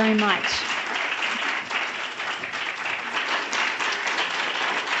 so very much.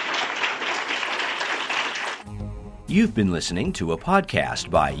 You've been listening to a podcast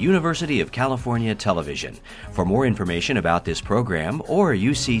by University of California Television. For more information about this program or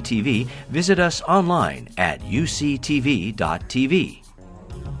UCTV, visit us online at uctv.tv.